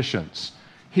omniscience.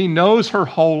 He knows her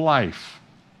whole life.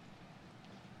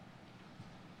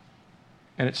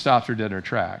 And it stops her dead in her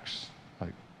tracks.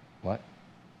 Like, what?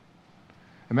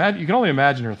 You can only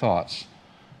imagine her thoughts.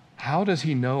 How does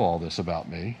he know all this about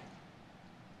me?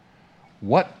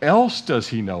 What else does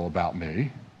he know about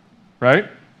me? Right?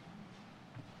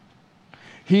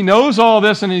 He knows all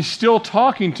this and he's still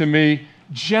talking to me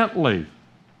gently.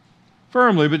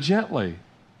 Firmly, but gently.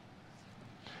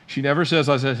 She never says,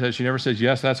 as I said, she never says,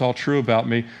 yes, that's all true about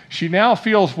me. She now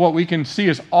feels what we can see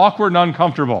as awkward and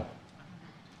uncomfortable.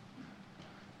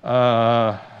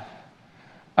 I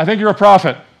think you're a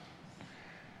prophet.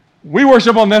 We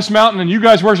worship on this mountain and you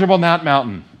guys worship on that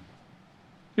mountain.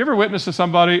 You ever witness to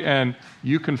somebody and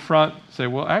you say,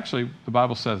 well, actually, the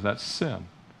Bible says that's sin.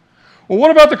 Well, what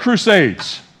about the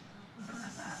Crusades?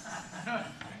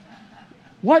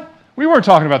 What? We weren't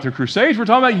talking about the Crusades. We're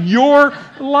talking about your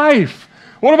life.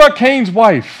 What about Cain's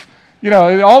wife?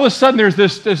 All of a sudden there's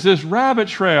this rabbit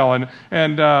trail, and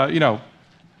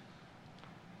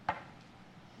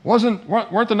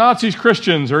weren't the Nazis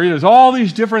Christians? Or there's all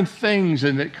these different things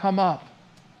that come up.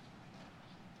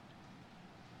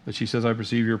 But she says, I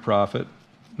perceive you're a prophet.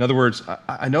 In other words,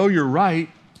 I know you're right.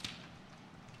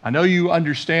 I know you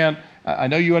understand. I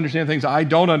know you understand things I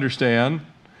don't understand.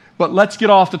 But let's get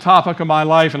off the topic of my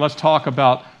life and let's talk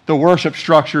about the worship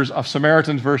structures of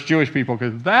Samaritans versus Jewish people,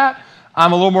 because that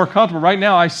I'm a little more comfortable. Right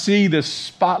now I see this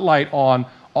spotlight on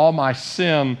all my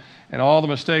sin and all the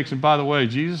mistakes. And by the way,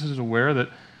 Jesus is aware that,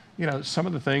 some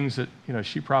of the things that,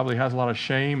 she probably has a lot of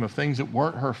shame of things that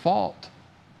weren't her fault.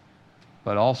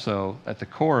 But also at the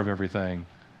core of everything,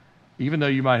 even though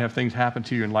you might have things happen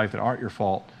to you in life that aren't your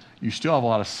fault, you still have a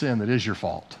lot of sin that is your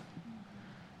fault.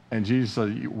 And Jesus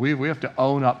said, we have to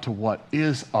own up to what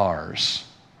is ours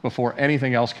before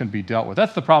anything else can be dealt with.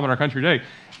 That's the problem in our country today.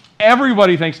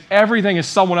 Everybody thinks everything is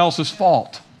someone else's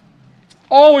fault.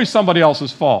 Always somebody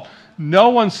else's fault.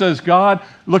 No one says, God,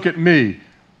 look at me.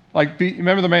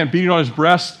 Remember the man beating on his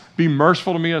breast? Be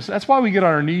merciful to me. That's why we get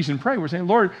on our knees and pray. We're saying,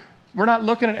 Lord, we're not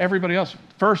looking at everybody else.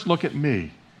 First, look at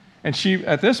me. And she,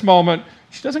 at this moment,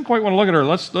 she doesn't quite want to look at her.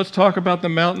 Let's talk about the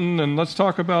mountain, and let's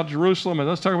talk about Jerusalem, and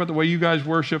let's talk about the way you guys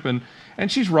worship. And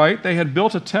she's right. They had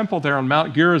built a temple there on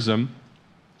Mount Gerizim,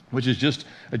 which is just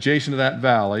adjacent to that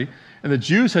valley. And the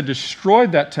Jews had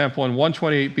destroyed that temple in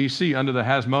 128 BC under the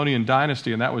Hasmonean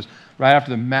dynasty, and that was right after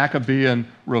the Maccabean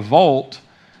revolt.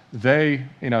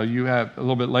 You have a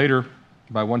little bit later,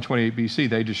 by 128 BC,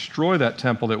 they destroy that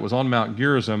temple that was on Mount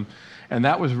Gerizim, and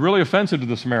that was really offensive to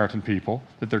the Samaritan people,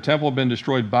 that their temple had been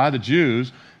destroyed by the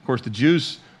Jews. Of course, the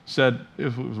Jews said it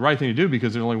was the right thing to do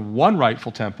because there's only one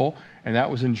rightful temple, and that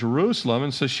was in Jerusalem.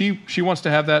 And so she wants to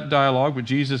have that dialogue, but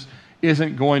Jesus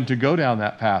isn't going to go down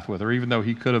that path with her, even though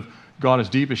he could have gone as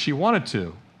deep as she wanted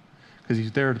to, because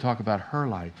he's there to talk about her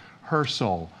life, her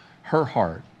soul, her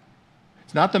heart.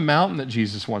 It's not the mountain that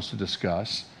Jesus wants to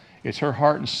discuss. It's her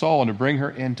heart and soul, and to bring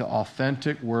her into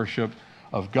authentic worship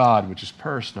of God, which is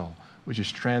personal, which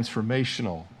is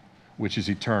transformational, which is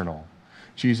eternal.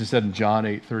 Jesus said in John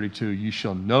 8:32, you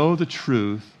shall know the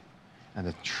truth, and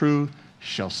the truth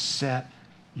shall set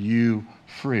you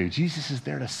free. Jesus is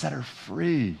there to set her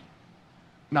free,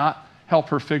 not help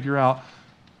her figure out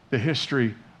the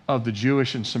history of the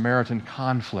Jewish and Samaritan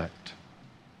conflict.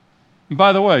 And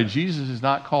by the way, Jesus is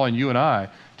not calling you and I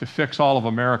to fix all of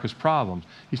America's problems.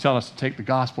 He's telling us to take the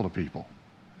gospel to people.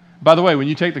 By the way, when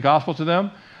you take the gospel to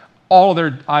them, all of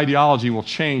their ideology will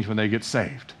change when they get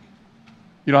saved.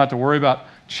 You don't have to worry about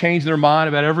changing their mind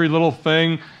about every little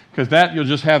thing, because that you'll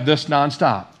just have this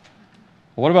nonstop.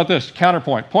 Well, what about this?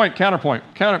 Counterpoint, point, counterpoint,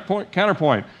 counterpoint,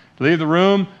 counterpoint. Leave the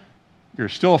room, you're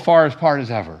still as far apart as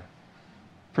ever.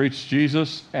 Preach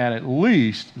Jesus, and at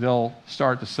least they'll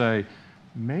start to say,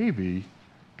 maybe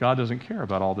God doesn't care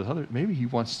about all this other, maybe he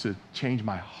wants to change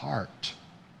my heart.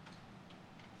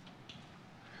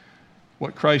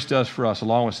 What Christ does for us,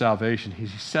 along with salvation, he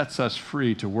sets us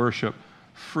free to worship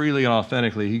freely and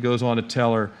authentically. He goes on to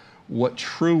tell her what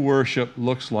true worship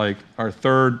looks like. Our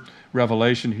third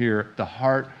revelation here, the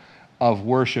heart of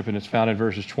worship, and it's found in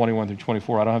verses 21 through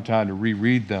 24. I don't have time to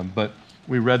reread them, but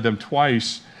we read them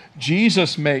twice.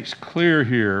 Jesus makes clear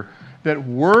here that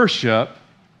worship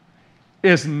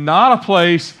is not a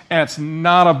place and it's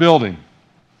not a building.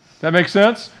 That makes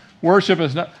sense? Worship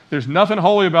is not, there's nothing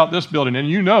holy about this building. And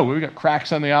we've got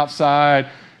cracks on the outside.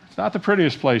 It's not the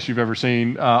prettiest place you've ever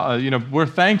seen. We're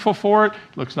thankful for it.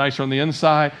 It looks nicer on the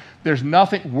inside. There's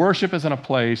nothing, worship isn't a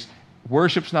place.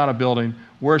 Worship's not a building.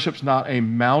 Worship's not a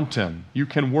mountain. You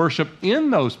can worship in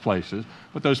those places,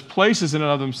 but those places in and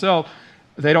of themselves,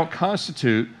 they don't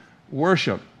constitute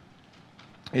worship.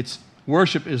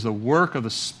 Worship is the work of the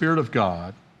Spirit of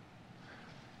God,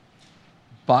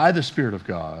 by the Spirit of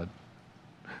God,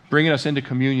 bringing us into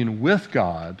communion with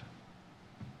God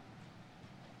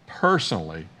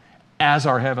personally as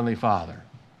our Heavenly Father.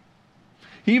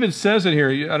 He even says it here,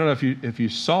 I don't know if you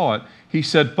saw it, he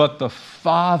said, but the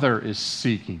Father is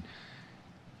seeking.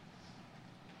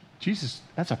 Jesus,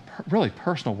 that's a really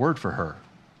personal word for her.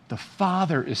 The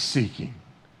Father is seeking.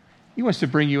 He wants to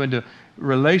bring you into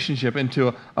relationship,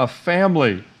 into a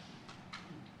family.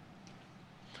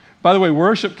 By the way,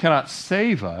 worship cannot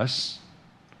save us.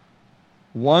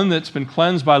 One that's been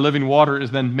cleansed by living water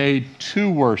is then made to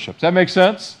worship. Does that make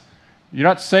sense? You're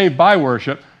not saved by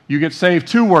worship. You get saved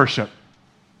to worship.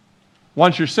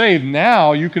 Once you're saved,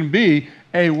 now you can be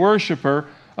a worshiper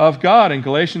of God. In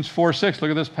Galatians 4:6,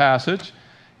 look at this passage.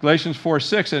 Galatians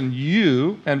 4:6,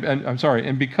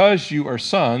 and because you are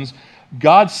sons,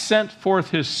 God sent forth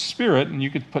his Spirit, and you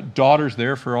could put daughters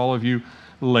there for all of you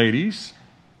ladies,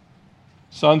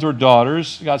 sons or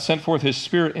daughters. God sent forth his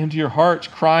Spirit into your hearts,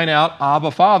 crying out,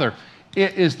 Abba, Father.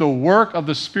 It is the work of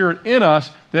the Spirit in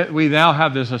us that we now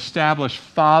have this established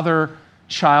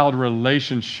father-child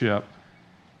relationship.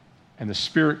 And the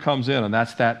Spirit comes in, and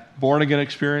that's that born-again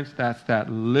experience. That's that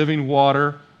living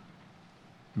water.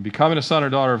 And becoming a son or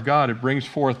daughter of God, it brings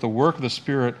forth the work of the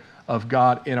Spirit of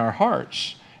God in our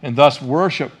hearts. And thus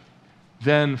worship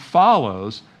then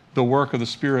follows the work of the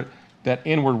Spirit, that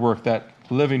inward work, that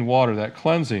living water, that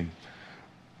cleansing.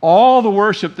 All the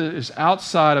worship that is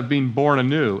outside of being born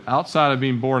anew, outside of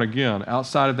being born again,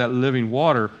 outside of that living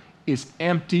water is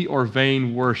empty or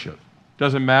vain worship.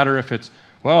 Doesn't matter if it's,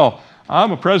 well,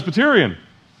 I'm a Presbyterian.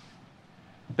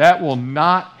 That will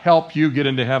not help you get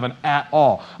into heaven at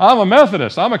all. I'm a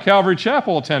Methodist. I'm a Calvary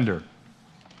Chapel attender.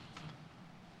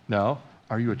 No.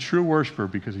 Are you a true worshiper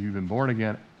because you've been born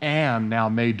again and now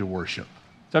made to worship?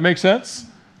 Does that make sense?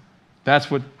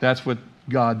 That's what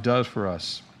God does for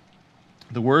us.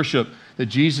 The worship that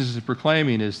Jesus is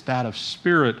proclaiming is that of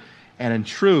spirit and in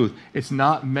truth. It's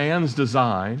not man's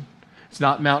design. It's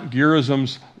not Mount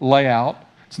Gerizim's layout.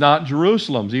 It's not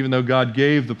Jerusalem's, even though God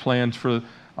gave the plans for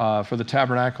the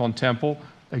tabernacle and temple.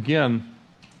 Again,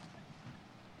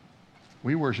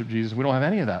 we worship Jesus. We don't have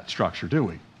any of that structure, do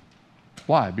we?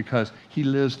 Why? Because he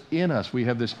lives in us. We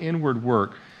have this inward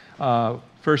work. 1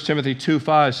 Timothy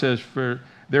 2:5 says, "For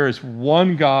there is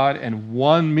one God and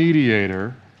one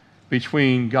mediator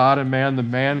between God and man, the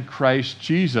man Christ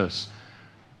Jesus."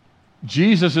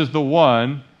 Jesus is the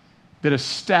one that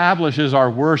establishes our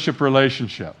worship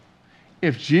relationship.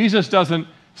 If Jesus doesn't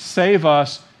save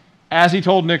us, as he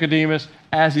told Nicodemus,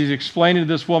 as he's explaining to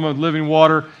this woman with living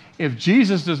water, if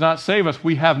Jesus does not save us,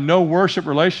 we have no worship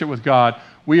relationship with God.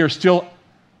 We are still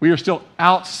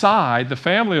outside the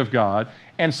family of God,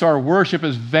 and so our worship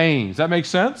is vain. Does that make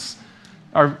sense?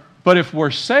 But if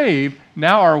we're saved,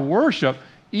 now our worship,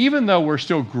 even though we're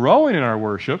still growing in our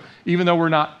worship, even though we're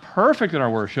not perfect in our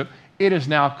worship, it is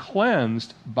now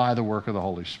cleansed by the work of the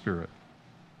Holy Spirit.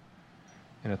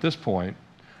 And at this point,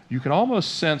 you can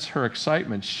almost sense her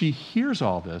excitement. She hears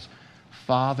all this.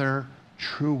 Father,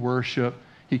 true worship.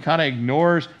 He kind of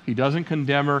ignores, he doesn't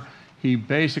condemn her. He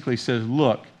basically says,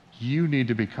 look, you need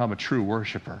to become a true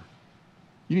worshiper.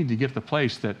 You need to get to the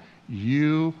place that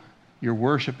your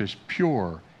worship is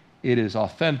pure, it is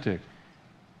authentic,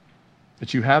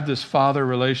 that you have this father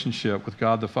relationship with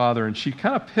God the Father. And she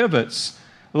kind of pivots,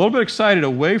 a little bit excited,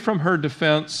 away from her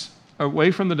defense,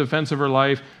 away from the defense of her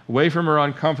life, away from her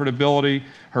uncomfortability,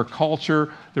 her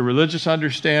culture, the religious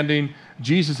understanding.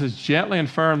 Jesus has gently and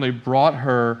firmly brought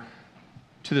her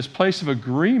to this place of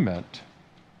agreement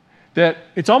that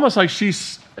it's almost like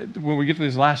she's, when we get to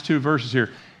these last two verses here,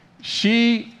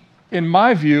 she, in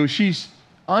my view, she's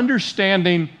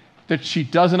understanding that she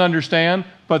doesn't understand,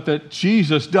 but that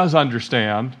Jesus does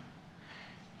understand.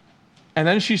 And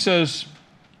then she says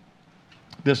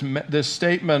this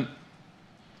statement,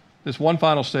 this one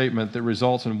final statement that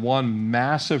results in one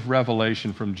massive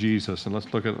revelation from Jesus. And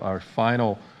let's look at our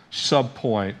final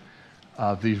subpoint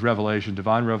of these revelations,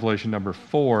 divine revelation number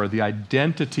 4, the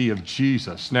identity of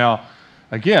Jesus. Now,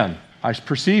 again, I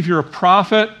perceive you're a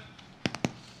prophet.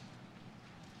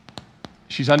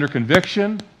 She's under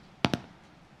conviction.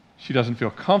 She doesn't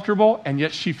feel comfortable, and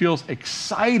yet she feels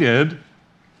excited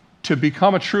to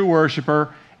become a true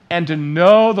worshiper and to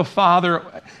know the Father.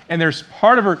 And there's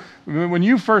part of her, when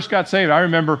you first got saved, I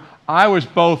remember I was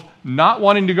both not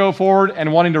wanting to go forward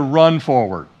and wanting to run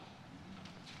forward.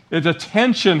 There's a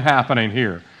tension happening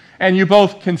here. And you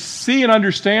both can see and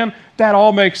understand that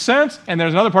all makes sense, and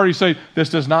there's another part of you say, this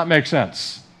does not make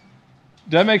sense.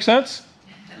 Does that make sense?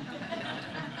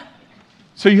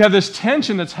 So you have this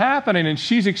tension that's happening, and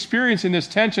she's experiencing this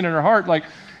tension in her heart, like,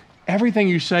 everything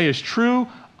you say is true.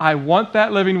 I want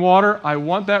that living water. I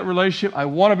want that relationship. I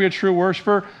want to be a true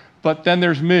worshiper, but then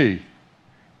there's me.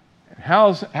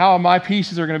 How my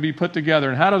pieces are going to be put together,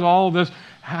 and how does all of this,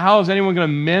 how is anyone going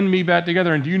to mend me back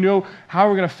together, and do you know how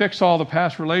we're going to fix all the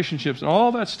past relationships and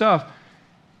all that stuff?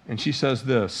 And she says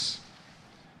this,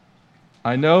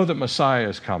 I know that Messiah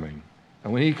is coming,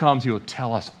 and when he comes, he will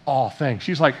tell us all things.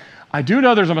 She's like, I do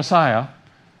know there's a Messiah.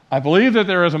 I believe that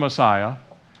there is a Messiah.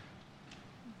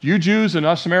 You Jews and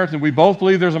us Samaritans, we both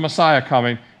believe there's a Messiah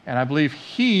coming, and I believe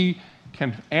he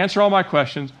can answer all my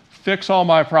questions, fix all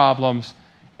my problems,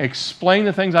 explain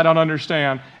the things I don't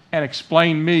understand, and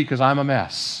explain me because I'm a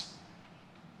mess.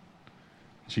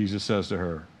 Jesus says to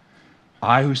her,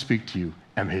 I who speak to you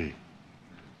am he.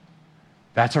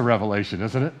 That's a revelation,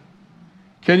 isn't it?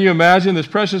 Can you imagine this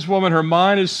precious woman? Her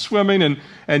mind is swimming,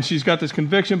 and she's got this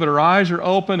conviction, but her eyes are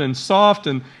open and soft,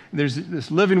 and there's this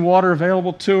living water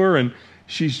available to her, and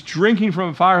she's drinking from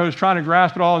a fire hose, trying to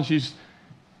grasp it all, and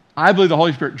I believe the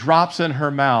Holy Spirit drops in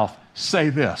her mouth, say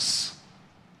this,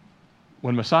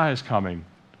 when Messiah is coming.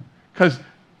 Because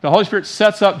the Holy Spirit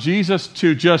sets up Jesus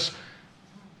to just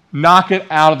knock it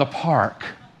out of the park,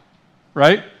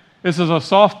 right? This is a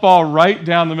softball right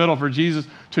down the middle for Jesus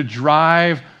to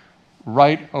drive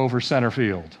right over center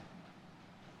field.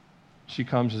 She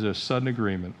comes to a sudden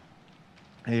agreement.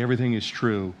 Hey, everything is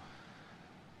true,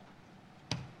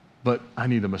 but I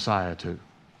need the Messiah too.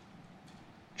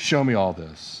 Show me all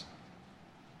this.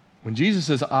 When Jesus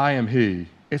says, I am He,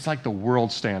 it's like the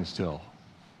world stands still.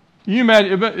 You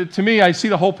imagine, to me, I see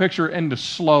the whole picture into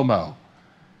slow-mo.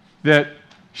 That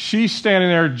she's standing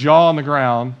there, jaw on the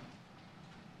ground,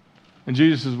 and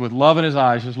Jesus is with love in His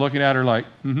eyes, just looking at her like,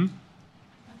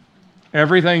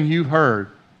 everything you've heard,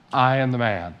 I am the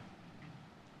man.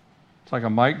 It's like a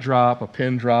mic drop, a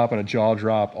pin drop, and a jaw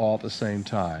drop all at the same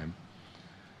time.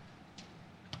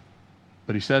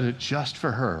 But He says it just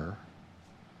for her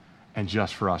and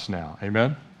just for us now.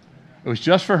 Amen? It was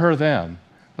just for her then,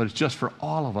 but it's just for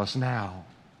all of us now.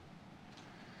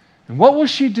 And what will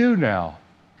she do now?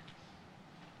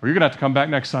 Well, you're going to have to come back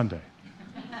next Sunday.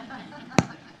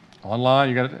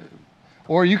 Online,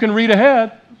 or you can read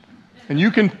ahead, and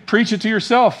you can preach it to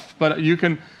yourself, but you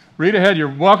can read ahead.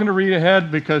 You're welcome to read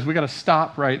ahead because we got to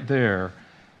stop right there.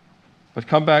 But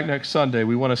come back next Sunday.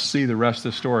 We want to see the rest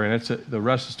of the story, and the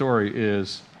rest of the story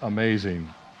is amazing.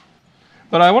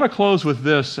 But I want to close with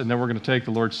this, and then we're going to take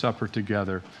the Lord's Supper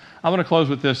together. I want to close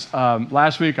with this.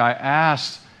 Last week I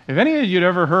asked if any of you had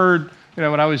ever heard,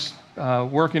 when I was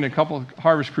working a couple of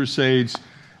Harvest Crusades,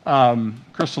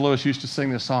 Crystal Lewis used to sing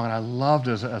this song, and I loved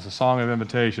it as a song of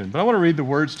invitation. But I want to read the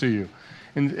words to you.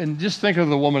 And just think of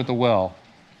the woman at the well.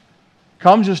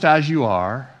 Come just as you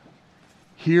are.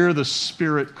 Hear the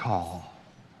Spirit call.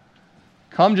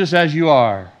 Come just as you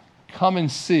are. Come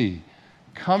and see.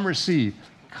 Come receive.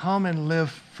 Come and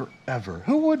live forever.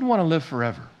 Who wouldn't want to live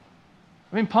forever?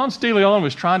 I mean, Ponce de Leon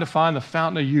was trying to find the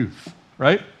fountain of youth,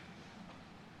 right?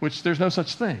 Which there's no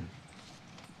such thing.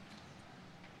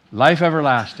 Life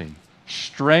everlasting,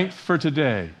 strength for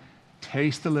today,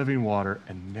 taste the living water,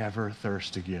 and never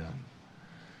thirst again.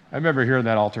 I remember hearing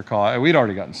that altar call. We'd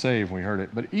already gotten saved when we heard it,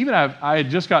 but even I had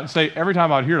just gotten saved. Every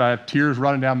time I'd hear it, I had tears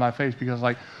running down my face because,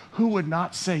 who would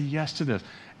not say yes to this?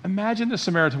 Imagine the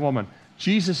Samaritan woman.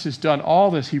 Jesus has done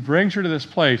all this. He brings her to this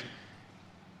place.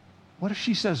 What if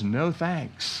she says, no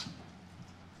thanks?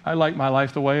 I like my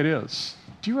life the way it is.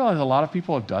 Do you realize a lot of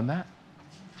people have done that?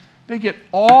 They get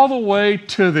all the way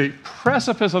to the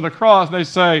precipice of the cross and they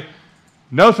say,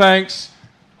 no thanks,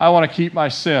 I want to keep my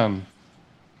sin.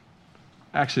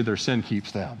 Actually, their sin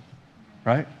keeps them,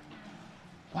 right?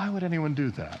 Why would anyone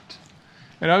do that?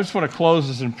 And I just want to close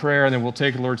this in prayer and then we'll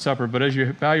take the Lord's Supper. But as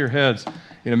you bow your heads,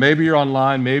 maybe you're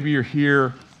online, maybe you're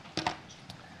here.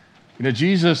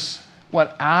 Jesus went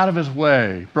out of His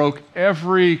way, broke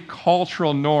every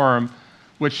cultural norm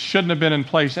which shouldn't have been in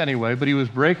place anyway, but He was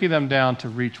breaking them down to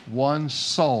reach one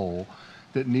soul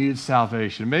that needed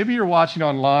salvation. Maybe you're watching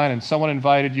online and someone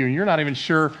invited you and you're not even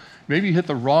sure. Maybe you hit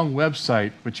the wrong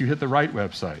website, but you hit the right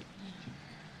website.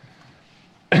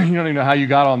 You don't even know how you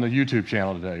got on the YouTube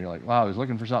channel today. You're like, wow, I was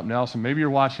looking for something else. And maybe you're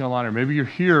watching online, or maybe you're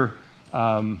here.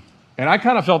 And I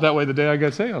kind of felt that way the day I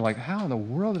got saved. I'm like, how in the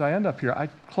world did I end up here? I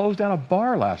closed down a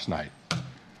bar last night.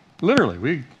 Literally,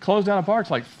 we closed down a bar.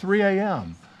 It's like 3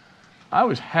 a.m. I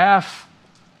was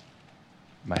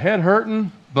my head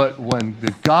hurting, but when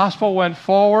the gospel went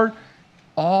forward,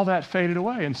 all that faded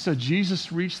away. And so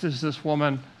Jesus reached this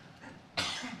woman.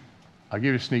 I'll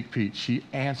give you a sneak peek. She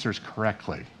answers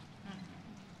correctly,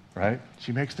 right?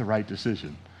 She makes the right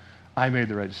decision. I made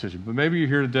the right decision. But maybe you're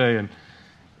here today and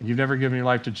you've never given your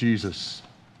life to Jesus.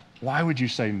 Why would you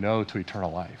say no to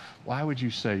eternal life? Why would you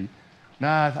say,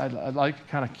 nah, I'd like to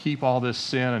kind of keep all this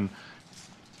sin and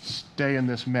stay in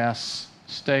this mess,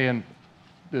 stay in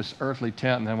this earthly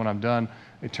tent, and then when I'm done,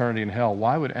 eternity in hell?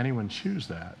 Why would anyone choose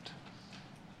that?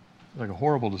 It's like a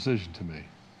horrible decision to me.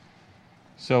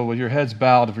 So with your heads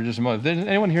bowed for just a moment, if there's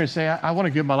anyone here to say, I want to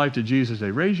give my life to Jesus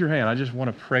today, raise your hand. I just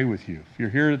want to pray with you. If you're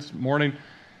here this morning,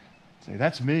 say,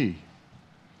 that's me.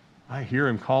 I hear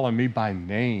Him calling me by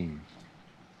name.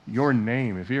 Your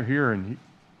name. If you're here and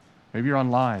maybe you're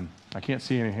online. I can't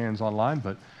see any hands online,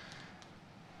 but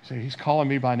say, He's calling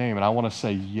me by name and I want to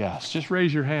say yes. Just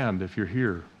raise your hand if you're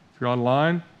here. If you're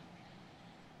online,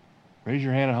 raise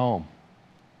your hand at home.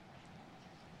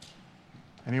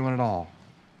 Anyone at all?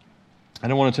 I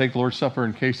don't want to take the Lord's Supper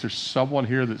in case there's someone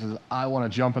here that says, I want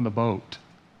to jump in the boat.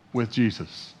 with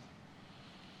Jesus.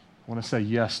 I want to say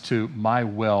yes to my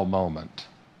well moment.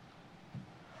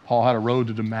 Paul had a road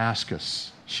to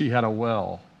Damascus. She had a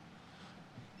well.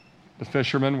 The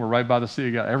fishermen were right by the Sea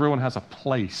of Galilee. Everyone has a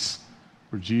place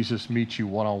where Jesus meets you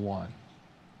one-on-one.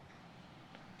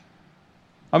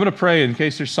 I'm going to pray in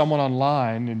case there's someone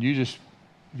online and you just,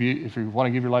 if you want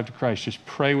to give your life to Christ, just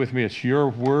pray with me. It's your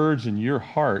words and your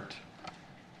heart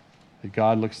that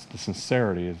God looks at the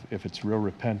sincerity, if it's real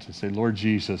repentance. Say, Lord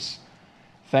Jesus,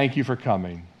 thank you for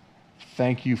coming.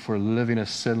 Thank you for living a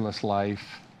sinless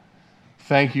life.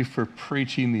 Thank you for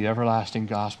preaching the everlasting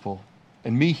gospel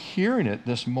and me hearing it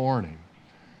this morning.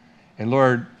 And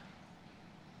Lord,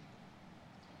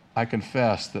 I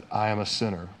confess that I am a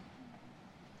sinner.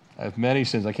 I have many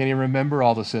sins. I can't even remember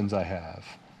all the sins I have.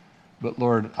 But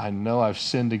Lord, I know I've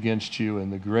sinned against you,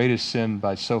 and the greatest sin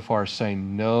by so far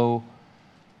saying no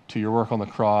to your work on the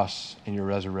cross and your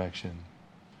resurrection.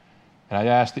 And I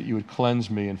ask that you would cleanse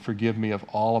me and forgive me of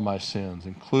all of my sins,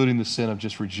 including the sin of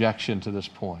just rejection to this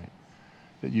point.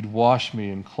 That you'd wash me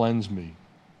and cleanse me.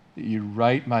 That you'd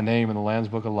write my name in the Lamb's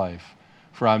Book of Life.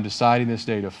 For I'm deciding this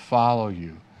day to follow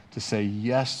you, to say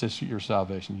yes to your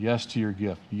salvation, yes to your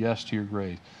gift, yes to your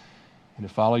grace, and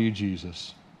to follow you,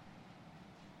 Jesus.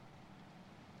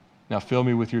 Now fill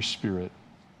me with your Spirit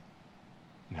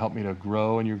and help me to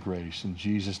grow in your grace. In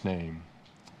Jesus' name,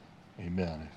 amen.